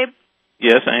line, Gabe?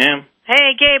 Yes, I am.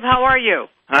 Hey, Gabe, how are you?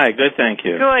 Hi, good, thank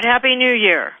you. Good. Happy New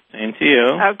Year. Same to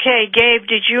you. Okay, Gabe,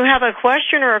 did you have a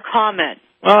question or a comment?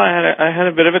 Well, I had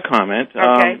a bit of a comment.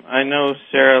 Okay. I know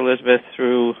Sara-Elizabeth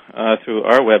through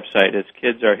our website. It's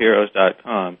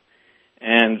kidsareheroes.com.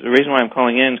 And the reason why I'm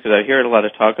calling in is because I hear a lot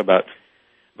of talk about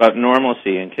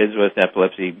normalcy and kids with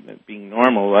epilepsy being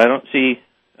normal. I don't see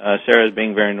Sarah as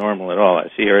being very normal at all. I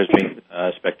see her as being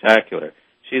spectacular.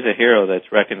 She's a hero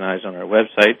that's recognized on our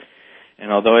website.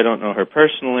 And although I don't know her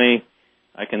personally,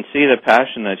 I can see the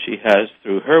passion that she has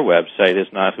through her website, is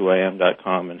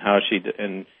notwhoiam.com, and how she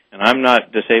and I'm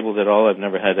not disabled at all. I've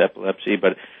never had epilepsy,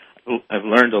 but I've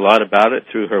learned a lot about it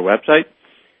through her website,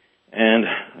 and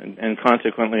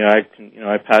consequently, I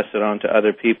pass it on to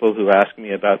other people who ask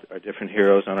me about our different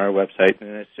heroes on our website,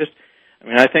 and it's just,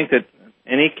 I think that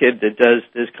any kid that does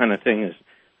this kind of thing is,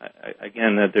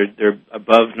 again, that they're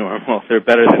above normal. They're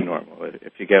better than normal,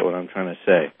 if you get what I'm trying to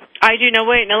say. I do. Now,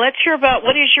 wait. Now, let's hear about,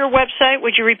 what is your website?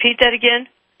 Would you repeat that again?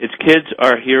 It's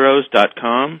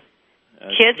kidsareheroes.com.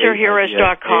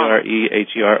 Kidsareheroes.com.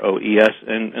 KidsareHeroes.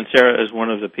 And Sarah is one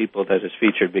of the people that is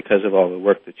featured because of all the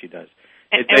work that she does.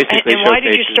 And why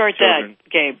did you start children.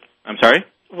 that, Gabe? I'm sorry?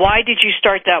 Why did you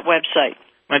start that website?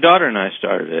 My daughter and I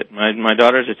started it. My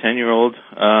daughter's a 10-year-old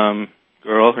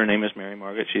girl. Her name is Mary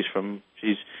Margaret. She's in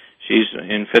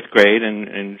 5th grade,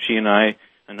 and she and I,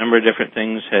 a number of different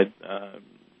things had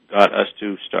got us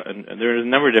to start. And there are a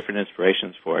number of different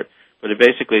inspirations for it, but it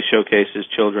basically showcases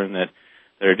children that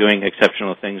are doing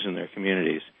exceptional things in their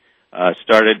communities.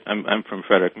 I'm from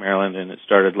Frederick, Maryland, and it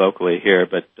started locally here,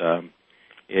 but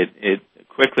it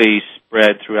quickly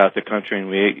spread throughout the country, and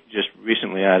we just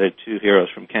recently added 2 heroes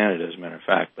from Canada, as a matter of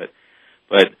fact. But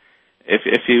I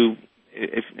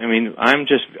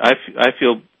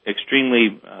feel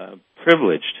extremely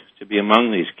privileged to be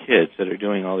among these kids that are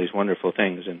doing all these wonderful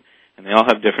things, and they all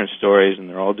have different stories, and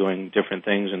they're all doing different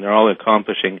things, and they're all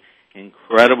accomplishing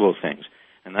incredible things.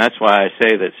 And that's why I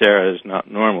say that Sarah is not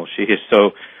normal. She is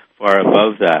so far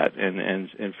above that,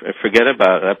 and forget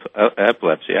about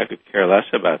epilepsy. I could care less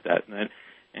about that,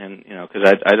 and because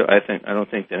I don't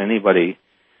think that anybody.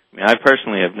 I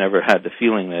personally have never had the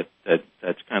feeling that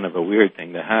that's kind of a weird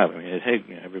thing to have.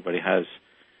 Everybody has.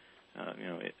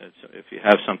 If you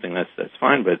have something, that's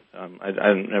fine. But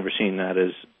I've never seen that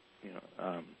as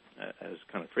as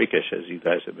kind of freakish as you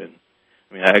guys have been.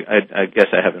 I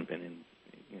guess I haven't been in.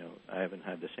 I haven't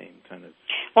had the same kind of.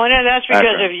 Well, no, that's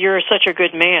because you're such a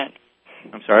good man.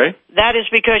 I'm sorry? That is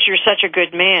because you're such a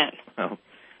good man. Oh.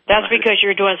 That's because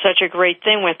you're doing such a great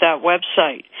thing with that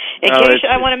website.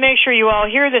 I want to make sure you all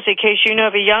hear this in case you know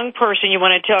of a young person you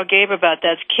want to tell Gabe about.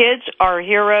 That's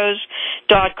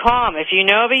kidsareheroes.com. If you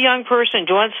know of a young person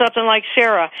doing something like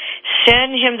Sarah,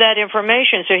 send him that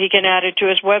information so he can add it to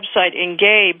his website. And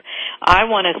Gabe, I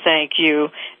want to thank you,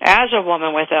 as a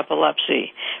woman with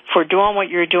epilepsy, for doing what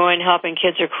you're doing, helping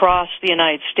kids across the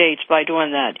United States by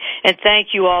doing that. And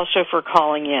thank you also for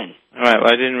calling in. All right.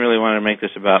 Well, I didn't really want to make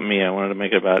this about me. I wanted to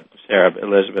make it about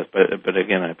Sara-Elizabeth, but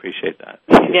again, I appreciate that.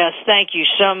 Yes, thank you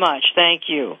so much. Thank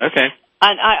you. Okay.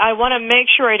 And I want to make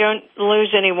sure I don't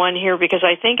lose anyone here because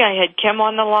I think I had Kim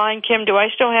on the line. Kim, do I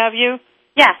still have you?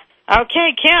 Yes.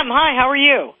 Okay, Kim. Hi. How are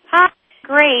you? Hi.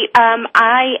 Great.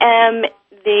 I am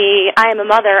a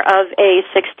mother of a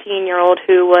 16-year-old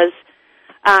who was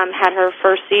had her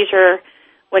first seizure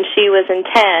when she was 10,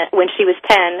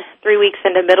 3 weeks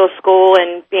into middle school,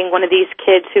 and being one of these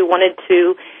kids who wanted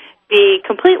to be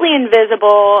completely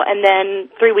invisible, and then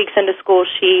 3 weeks into school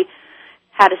she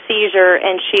had a seizure,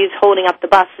 and she's holding up the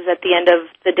buses at the end of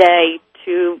the day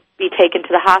to be taken to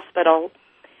the hospital.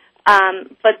 I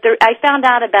found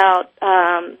out about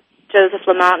Joseph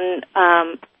LaMountain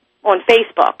on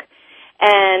Facebook,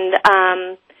 and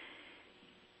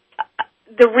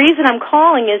the reason I'm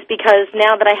calling is because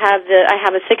now that I have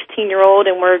a 16-year-old,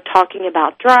 and we're talking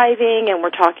about driving, and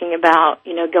we're talking about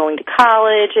going to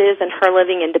colleges and her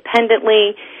living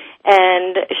independently,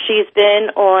 and she's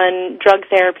been on drug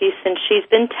therapy since she's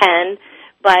been 10,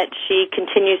 but she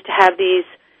continues to have these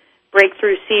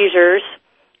breakthrough seizures.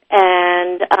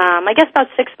 And I guess about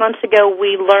 6 months ago,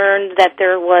 we learned that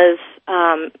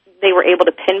they were able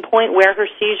to pinpoint where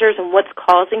her seizures and what's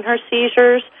causing her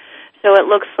seizures. So it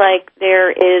looks like there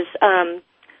is a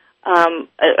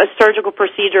surgical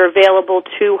procedure available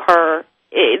to her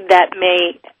that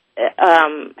may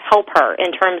help her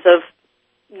in terms of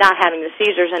not having the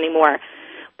seizures anymore.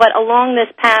 But along this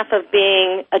path of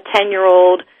being a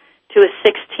 10-year-old to a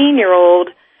 16-year-old,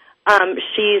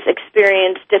 she's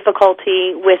experienced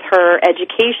difficulty with her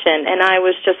education. And I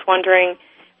was just wondering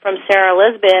from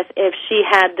Sara-Elizabeth if she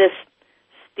had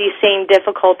these same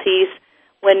difficulties.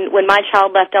 When my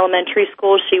child left elementary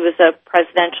school, she was a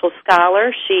presidential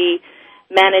scholar. She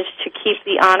managed to keep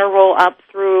the honor roll up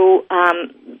through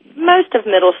most of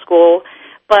middle school,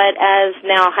 but as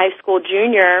now a high school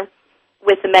junior,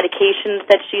 with the medications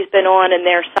that she's been on and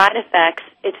their side effects,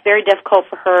 it's very difficult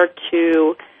for her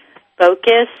to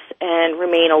focus and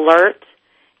remain alert.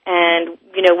 And,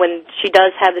 when she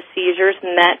does have the seizures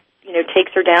and that,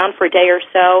 takes her down for a day or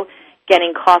so,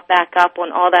 getting caught back up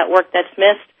on all that work that's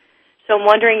missed. So I'm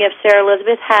wondering if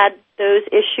Sara-Elizabeth had those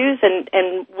issues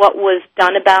and what was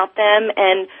done about them.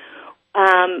 And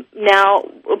now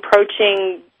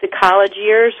approaching the college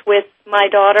years with my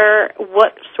daughter,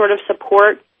 what sort of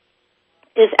support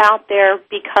is out there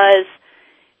because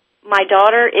my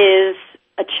daughter is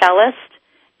a cellist,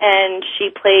 and she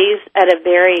plays at a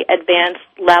very advanced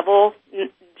level.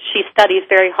 She studies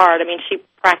very hard. I mean, she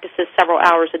practices several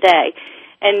hours a day,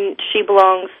 and she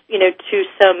belongs, to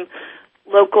some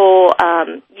local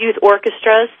youth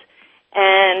orchestras,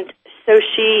 and so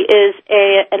she is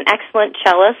an excellent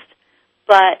cellist,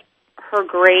 but her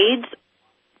grades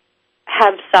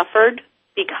have suffered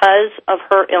because of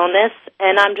her illness,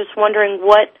 and I'm just wondering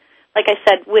what, like I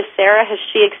said, with Sarah, has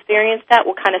she experienced that?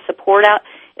 What kind of support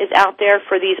is out there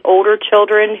for these older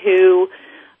children who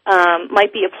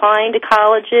might be applying to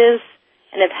colleges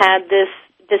and have had this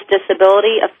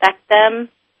disability affect them?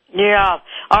 Yeah.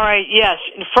 All right, yes.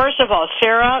 First of all,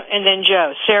 Sarah and then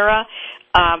Joe. Sarah,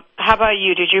 how about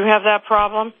you? Did you have that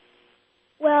problem?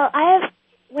 Well,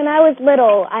 when I was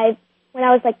little, when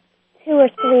I was like 2 or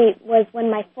 3 was when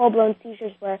my full-blown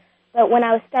seizures were. But when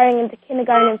I was starting into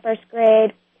kindergarten and first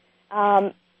grade,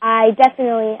 I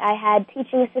had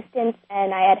teaching assistants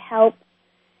and I had help.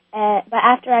 But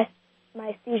after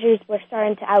my seizures were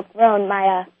starting to outgrown,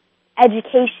 my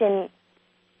education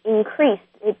increased.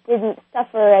 It didn't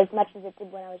suffer as much as it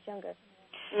did when I was younger.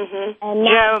 Mm-hmm. And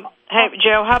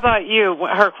Joe, how about you?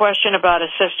 Her question about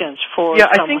assistance for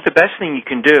someone. I think the best thing you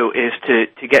can do is to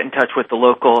get in touch with the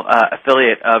local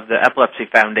affiliate of the Epilepsy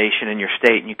Foundation in your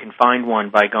state, and you can find one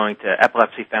by going to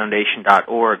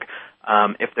epilepsyfoundation.org.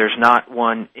 If there's not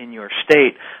one in your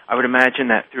state, I would imagine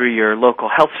that through your local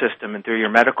health system and through your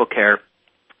medical care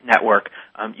network,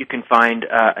 you can find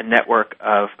a network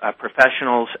of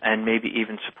professionals and maybe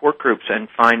even support groups and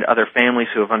find other families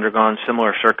who have undergone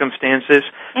similar circumstances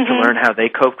to learn how they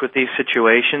coped with these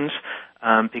situations,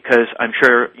 because I'm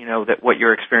sure that what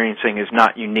you're experiencing is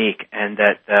not unique, and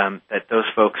that those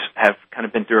folks have kind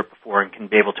of been through it before and can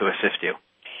be able to assist you.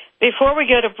 Before we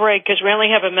go to break, because we only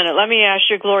have a minute, let me ask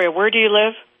you, Gloria, where do you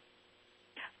live?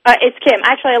 It's Kim.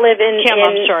 Actually, I live in Kim,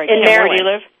 I'm sorry. in Kim, Maryland. Where do you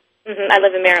live? I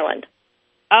live in Maryland.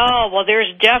 Oh, well,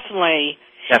 there's definitely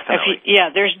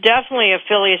there's definitely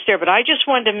affiliates there. But I just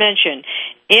wanted to mention,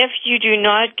 if you do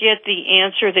not get the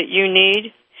answer that you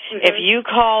need, if you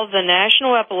call the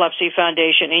National Epilepsy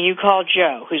Foundation and you call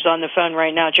Joe, who's on the phone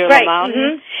right now, Joe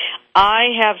LaMountain,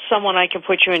 I have someone I can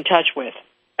put you in touch with.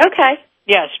 Okay.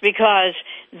 Yes, because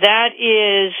that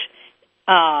is,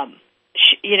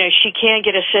 she can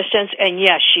get assistance, and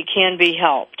yes, she can be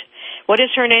helped. What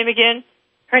is her name again?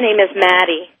 Her name is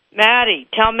Maddie. Maddie.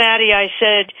 Tell Maddie I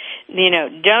said,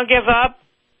 don't give up.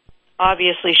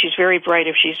 Obviously, she's very bright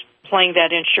if she's playing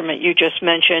that instrument you just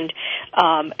mentioned.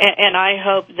 And I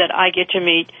hope that I get to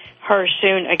meet her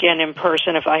soon again in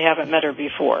person if I haven't met her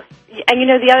before. And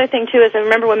the other thing, too, is I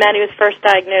remember when Maddie was first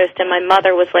diagnosed and my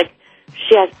mother was like,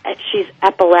 she's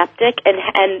epileptic,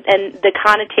 and the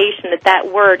connotation that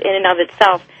word in and of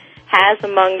itself has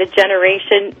among the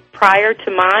generation prior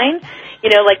to mine,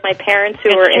 like my parents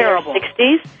who were terrible. In their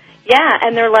 60s. Yeah,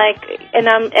 and they're like,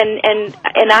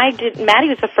 Maddie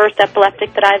was the first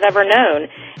epileptic that I've ever known,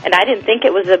 and I didn't think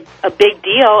it was a big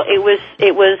deal. It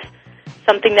was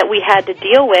something that we had to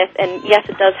deal with, and yes,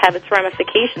 it does have its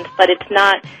ramifications, but it's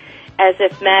not as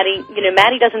if Maddie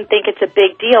doesn't think it's a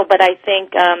big deal, but I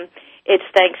think it's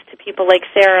thanks to people like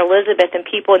Sara-Elizabeth and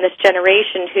people in this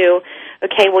generation who,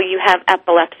 you have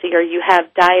epilepsy, or you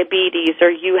have diabetes, or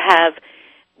you have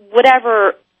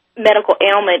whatever medical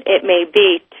ailment it may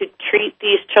be, to treat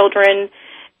these children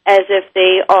as if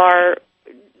they are,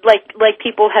 like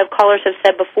callers have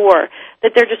said before,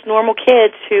 that they're just normal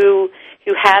kids who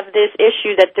have this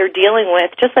issue that they're dealing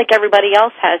with, just like everybody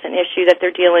else has an issue that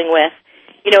they're dealing with.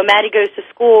 Maddie goes to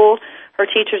school, her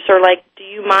teachers are like, do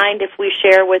you mind if we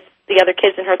share with the other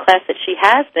kids in her class that she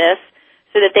has this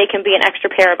so that they can be an extra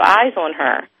pair of eyes on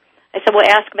her? I said, well,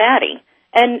 ask Maddie.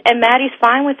 And Maddie's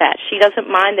fine with that. She doesn't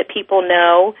mind that people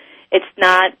know it's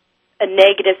not a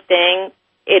negative thing.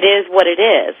 It is what it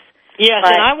is. Yes,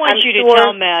 but and I want you to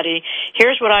tell Maddie,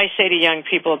 here's what I say to young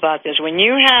people about this. When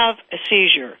you have a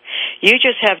seizure, you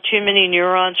just have too many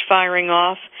neurons firing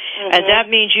off, and that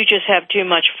means you just have too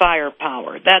much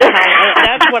firepower. That's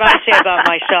what I say about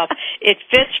myself. It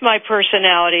fits my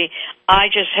personality. I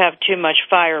just have too much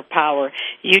firepower.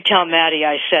 You tell Maddie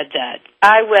I said that.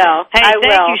 I will. Hey, I thank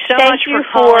will. you so much for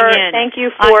calling in. Thank you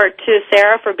to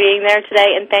Sarah for being there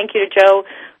today, and thank you to Joe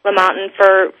LaMountain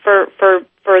for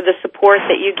the support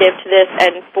that you give to this,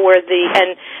 and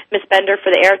Miss Bender for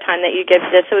the airtime that you give to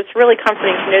this. So it's really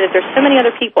comforting to know that there's so many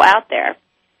other people out there.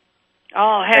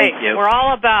 Oh, hey, we're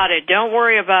all about it. Don't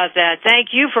worry about that.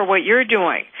 Thank you for what you're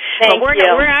doing. Thank you.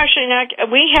 We're actually not.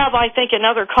 We have, I think,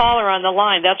 another caller on the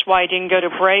line. That's why I didn't go to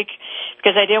break,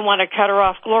 because I didn't want to cut her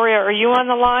off. Gloria, are you on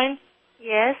the line?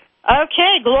 Yes.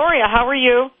 Okay, Gloria, how are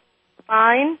you?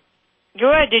 Fine.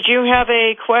 Good. Did you have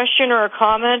a question or a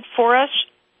comment for us?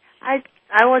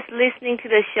 I was listening to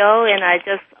the show, and I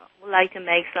just would like to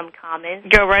make some comments.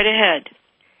 Go right ahead.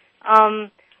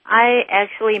 I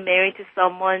actually married to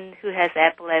someone who has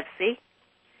epilepsy,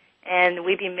 and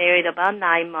we've been married about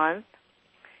 9 months.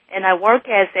 And I work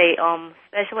as a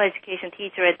special education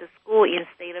teacher at the school in the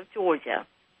state of Georgia.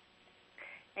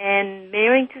 And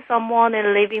marrying to someone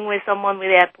and living with someone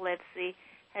with epilepsy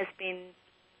has been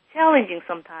challenging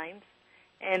sometimes.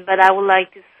 But I would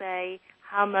like to say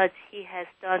how much he has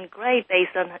done great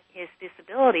based on his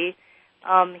disability.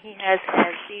 He has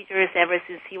had seizures ever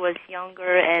since he was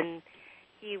younger, and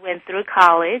he went through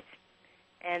college.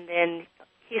 And then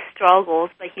he struggles,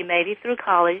 but he made it through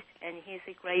college, and he's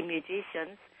a great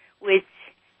musician, which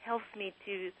helps me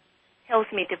to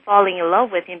falling in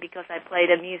love with him because I play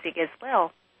the music as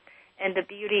well. And the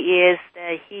beauty is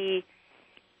that he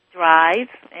drives,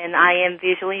 and I am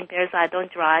visually impaired, so I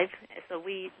don't drive. So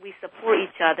we support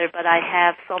each other, but I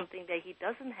have something that he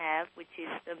doesn't have, which is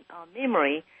the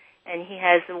memory, and he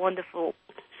has a wonderful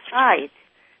sight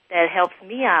that helps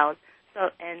me out. So,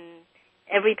 and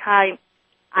every time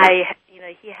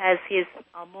he has his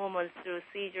moments through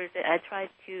seizures, that I try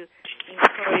to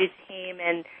encourage him,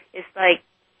 and it's like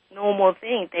normal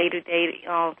thing, day-to-day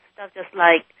stuff, just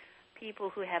like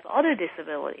people who have other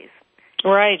disabilities.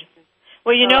 Right.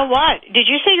 Well, you know what? Did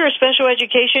you say you're a special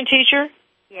education teacher?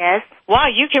 Yes. Wow,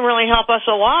 you can really help us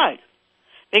a lot.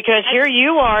 Because here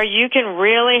you are, you can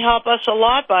really help us a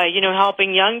lot by,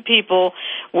 helping young people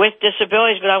with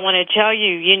disabilities. But I want to tell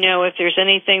you, if there's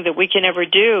anything that we can ever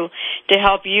do to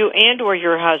help you and or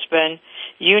your husband,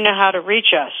 you know how to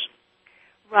reach us.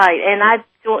 Right, and I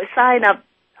signed up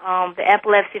the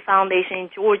Epilepsy Foundation in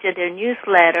Georgia, their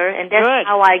newsletter, and that's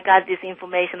how I got this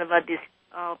information about this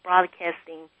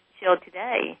broadcasting show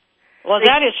today. Well,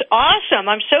 that is awesome.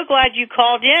 I'm so glad you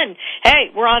called in. Hey,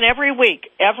 we're on every week,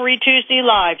 every Tuesday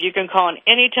live. You can call in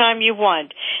anytime you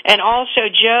want. And also,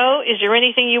 Joe, is there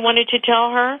anything you wanted to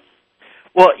tell her?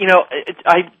 Well,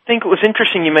 I think it was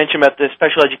interesting you mentioned about the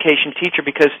special education teacher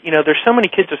because, there's so many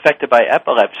kids affected by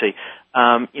epilepsy.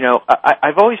 I've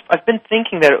been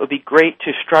thinking that it would be great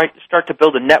to start to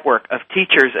build a network of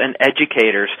teachers and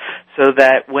educators so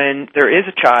that when there is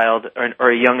a child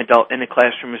or a young adult in a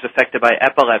classroom who's affected by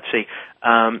epilepsy,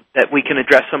 that we can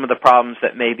address some of the problems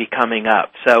that may be coming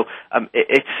up. So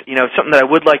it's something that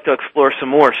I would like to explore some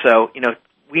more. So,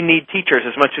 we need teachers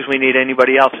as much as we need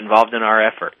anybody else involved in our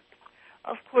effort.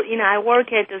 Of course, I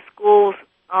work at the schools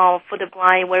for the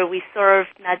blind where we serve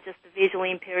not just the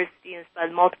visually impaired students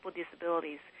but multiple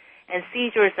disabilities. And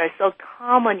seizures are so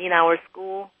common in our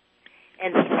school.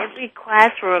 And in every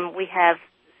classroom we have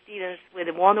students with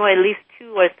one or at least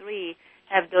two or three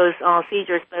have those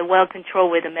seizures but well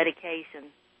controlled with the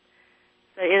medication.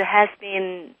 So it has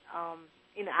been,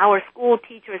 our school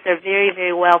teachers are very,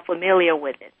 very well familiar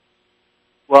with it.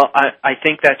 Well, I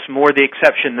think that's more the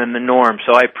exception than the norm,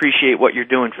 so I appreciate what you're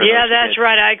doing for Yeah, those that's kids.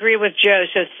 right. I agree with Joe.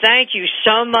 So thank you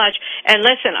so much. And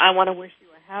listen, I want to wish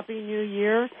you a happy new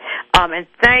year, and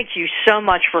thank you so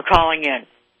much for calling in.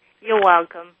 You're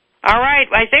welcome. All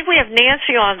right. I think we have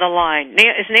Nancy on the line.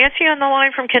 Is Nancy on the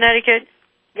line from Connecticut?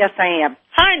 Yes, I am.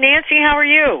 Hi, Nancy. How are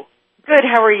you? Good.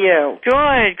 How are you?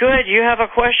 Good, good. You have a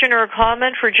question or a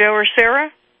comment for Joe or Sarah?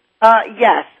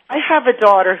 Yes. I have a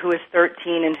daughter who is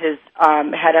 13 and has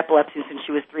had epilepsy since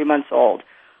she was 3 months old.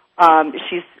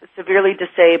 She's severely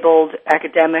disabled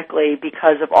academically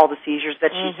because of all the seizures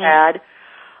that she's had.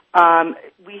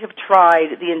 We have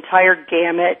tried the entire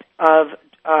gamut of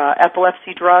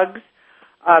epilepsy drugs.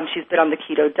 She's been on the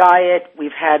keto diet.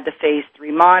 We've had the phase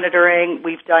 3 monitoring.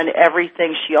 We've done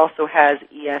everything. She also has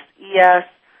ESES.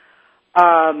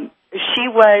 She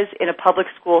was in a public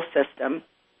school system,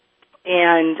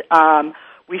 and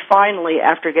we finally,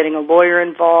 after getting a lawyer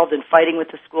involved and fighting with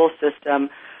the school system,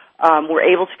 were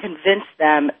able to convince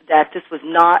them that this was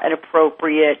not an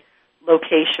appropriate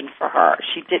location for her.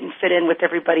 She didn't fit in with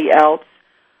everybody else.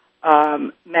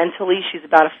 Mentally, she's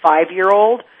about a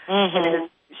 5-year-old. And as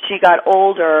she got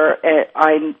older,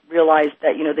 I realized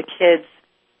that, the kids,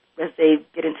 as they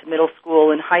get into middle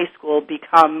school and high school,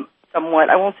 become somewhat,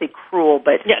 I won't say cruel,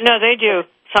 but... Yeah, no, they do.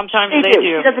 Sometimes they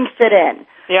do. She doesn't fit in.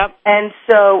 Yep. And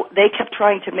so they kept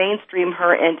trying to mainstream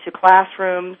her into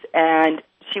classrooms, and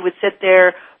she would sit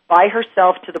there by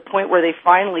herself to the point where they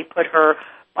finally put her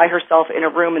by herself in a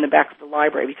room in the back of the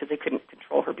library because they couldn't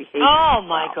control her behavior. Oh,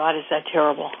 my God, is that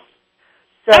terrible?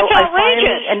 So That's I outrageous.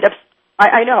 finally ended up,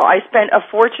 I know, I spent a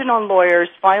fortune on lawyers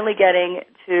finally getting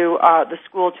to the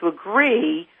school to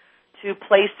agree to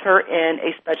place her in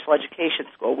a special education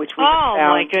school, which we Oh, found.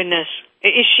 my goodness.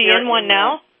 Is she in one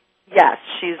now? Yes,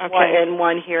 she's in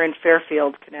one here in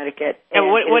Fairfield, Connecticut. And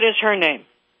what is her name?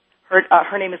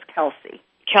 Her name is Kelsey.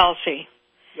 Kelsey.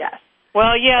 Yes.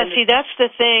 Well, yeah, see, that's the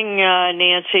thing,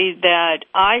 Nancy, that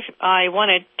I want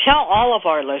to tell all of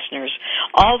our listeners.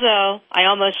 Although I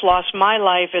almost lost my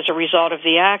life as a result of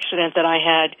the accident that I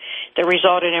had that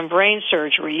resulted in brain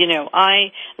surgery,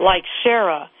 I, like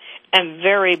Sarah, am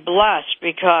very blessed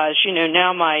because,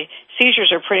 now my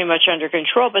seizures are pretty much under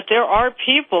control. But there are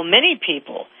people, many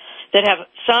people, that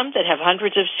have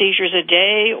hundreds of seizures a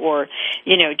day, or,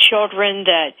 children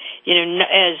that,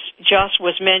 as Joss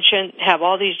was mentioned, have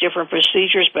all these different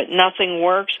procedures, but nothing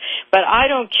works. But I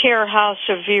don't care how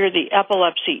severe the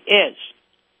epilepsy is.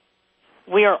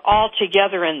 We are all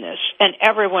together in this, and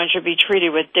everyone should be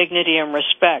treated with dignity and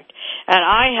respect. And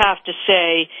I have to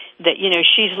say that,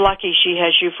 she's lucky she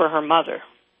has you for her mother.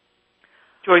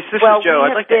 Joyce, this is Joe.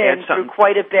 I'd like to add something. Through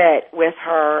quite a bit with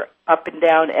her up and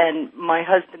down, and my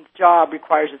husband's job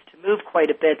requires us to move quite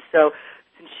a bit. So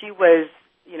since she was,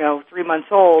 3 months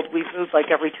old, we've moved like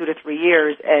every 2 to 3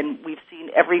 years, and we've seen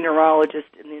every neurologist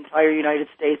in the entire United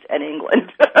States and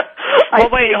England. Well,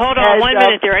 wait, hold on 1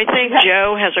 minute there. I think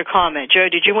Joe has a comment. Joe,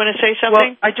 did you want to say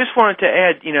something? Well, I just wanted to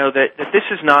add, that this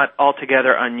is not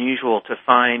altogether unusual to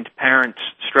find parents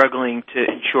struggling to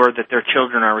ensure that their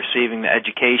children are receiving the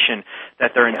education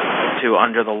that they're entitled to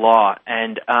under the law.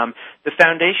 And the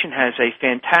foundation has a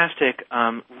fantastic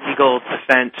legal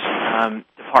defense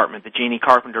department, the Jeannie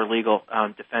Carpenter Legal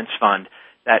Defense Fund,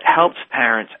 that helps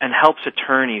parents and helps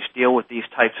attorneys deal with these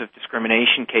types of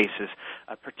discrimination cases,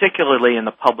 particularly in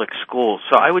the public schools.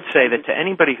 So I would say that to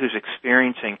anybody who's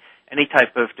experiencing any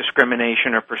type of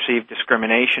discrimination or perceived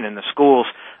discrimination in the schools,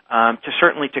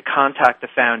 certainly to contact the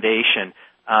foundation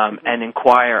and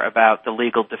inquire about the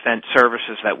legal defense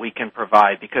services that we can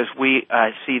provide, because we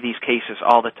see these cases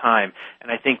all the time,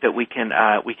 and I think that we can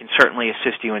certainly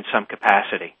assist you in some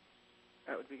capacity.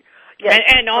 That would be. Yes,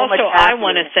 and also, I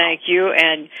want to thank you,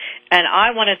 and I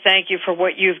want to thank you for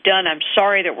what you've done. I'm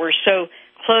sorry that we're so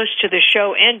close to the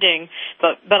show ending,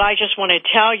 but I just want to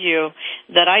tell you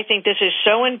that I think this is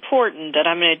so important that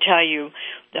I'm going to tell you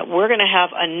that we're going to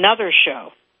have another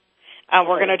show, and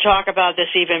we're going to talk about this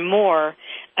even more,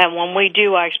 and when we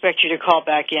do, I expect you to call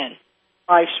back in.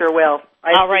 I sure will.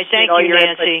 All right, thank you,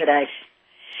 Nancy. Today.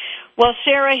 Well,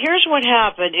 Sarah, here's what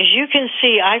happened. As you can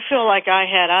see, I feel like I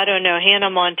had, Hannah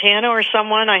Montana or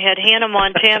someone. I had Hannah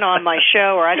Montana on my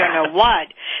show, or I don't know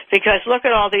what, because look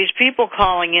at all these people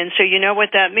calling in, so you know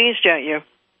what that means, don't you?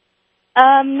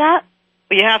 Not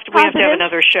We have to have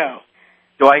another show.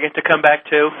 Do I get to come back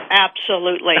too?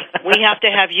 Absolutely. We have to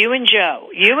have you and Joe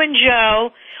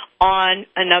on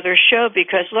another show,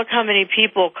 because look how many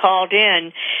people called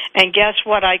in, and guess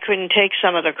what? I couldn't take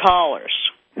some of the callers.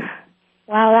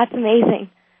 Wow, that's amazing.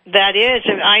 That is,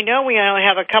 and I know we only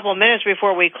have a couple minutes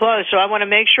before we close, so I want to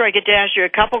make sure I get to ask you a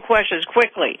couple questions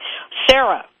quickly.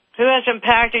 Sarah, who has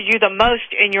impacted you the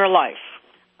most in your life?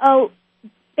 Oh,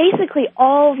 basically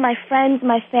all of my friends,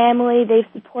 my family, they've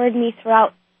supported me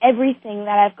throughout everything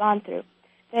that I've gone through.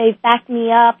 They've backed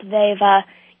me up. They've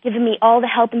given me all the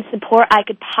help and support I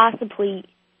could possibly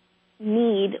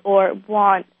need or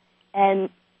want, and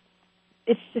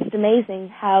it's just amazing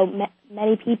how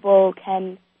many people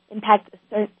can impact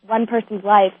one person's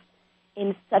life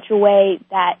in such a way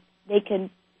that they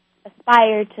can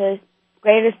aspire to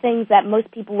greater things that most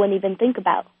people wouldn't even think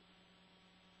about.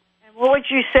 And what would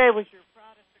you say was your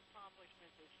proudest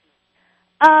accomplishment this year?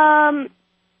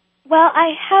 Well,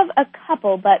 I have a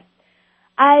couple, but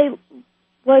I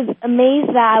was amazed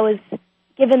that I was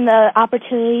given the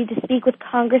opportunity to speak with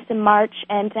Congress in March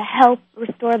and to help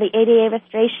restore the ADA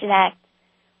Restoration Act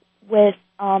with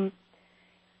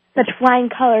such flying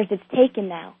colors it's taken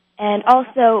now. And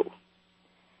also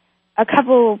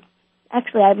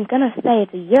actually I'm going to say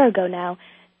it's a year ago now,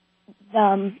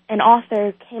 an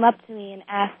author came up to me and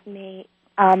asked me,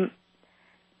 2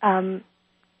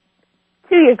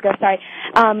 years ago,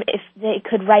 if they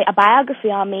could write a biography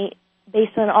on me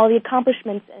based on all the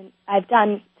accomplishments I've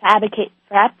done to advocate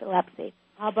for epilepsy.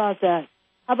 How about that?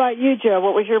 How about you, Joe?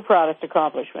 What was your proudest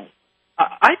accomplishment?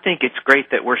 I think it's great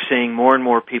that we're seeing more and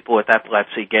more people with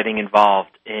epilepsy getting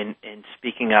involved in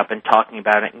speaking up and talking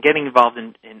about it and getting involved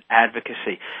in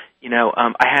advocacy.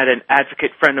 I had an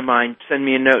advocate friend of mine send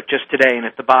me a note just today, and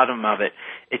at the bottom of it,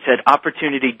 it said,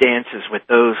 "Opportunity dances with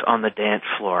those on the dance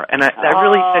floor." And that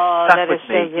really stuck with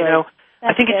me.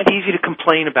 I think it's easy to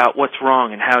complain about what's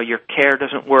wrong and how your care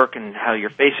doesn't work and how you're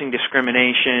facing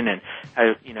discrimination and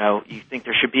how, you think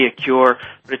there should be a cure,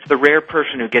 but it's the rare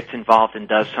person who gets involved and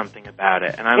does something about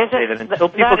it. And I would say that until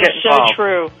people get involved... That is so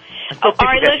true. All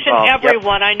right, listen,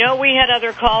 everyone. I know we had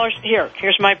other callers.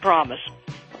 Here's my promise.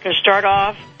 We're going to start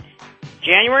off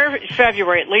January,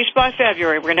 February, at least by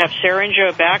February, we're going to have Sarah and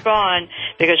Joe back on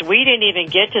because we didn't even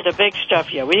get to the big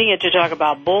stuff yet. We didn't get to talk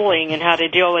about bullying and how to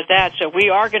deal with that, so we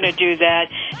are going to do that.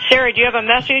 Sarah, do you have a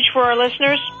message for our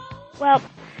listeners? Well,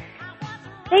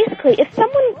 basically, if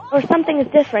someone or something is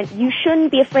different, you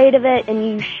shouldn't be afraid of it, and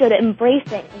you should embrace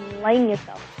it and enlighten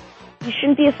yourself. You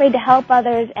shouldn't be afraid to help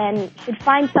others and should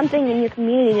find something in your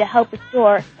community to help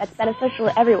restore that's beneficial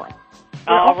to everyone.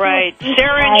 All right.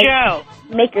 Sarah and Joe.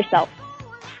 Make yourself.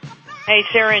 Hey,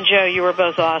 Sarah and Joe, you were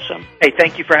both awesome. Hey,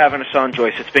 thank you for having us on,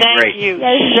 Joyce. It's been great. Thank you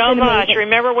so much.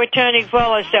 Remember what Tony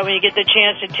Fuller said when you get the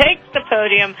chance to take the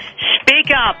podium, speak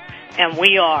up, and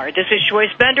we are. This is Joyce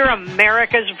Bender,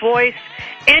 America's Voice,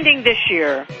 ending this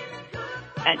year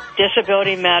at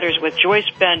Disability Matters with Joyce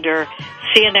Bender.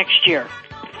 See you next year.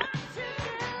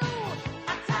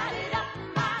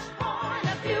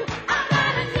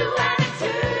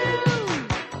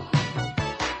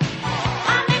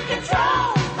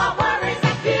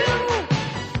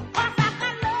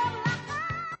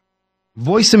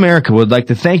 Voice America would like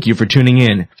to thank you for tuning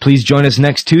in. Please join us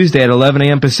next Tuesday at 11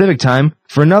 a.m. Pacific Time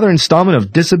for another installment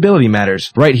of Disability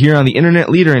Matters, right here on the Internet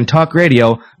leader in talk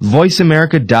radio,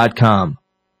 VoiceAmerica.com.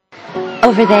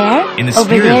 Over there, in the over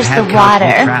there's the water.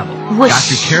 Whoosh,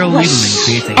 Dr. Carol whoosh. Lieberman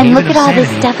creates a And look haven at all of this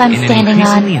sanity stuff I'm in an standing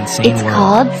on. increasingly insane It's world.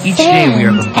 called Each sand, day we are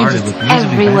and bombarded it's with news of events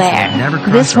that everywhere. have never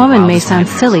crossed This our woman may wildest sound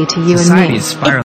imagination. silly to you and Society me. is spiraling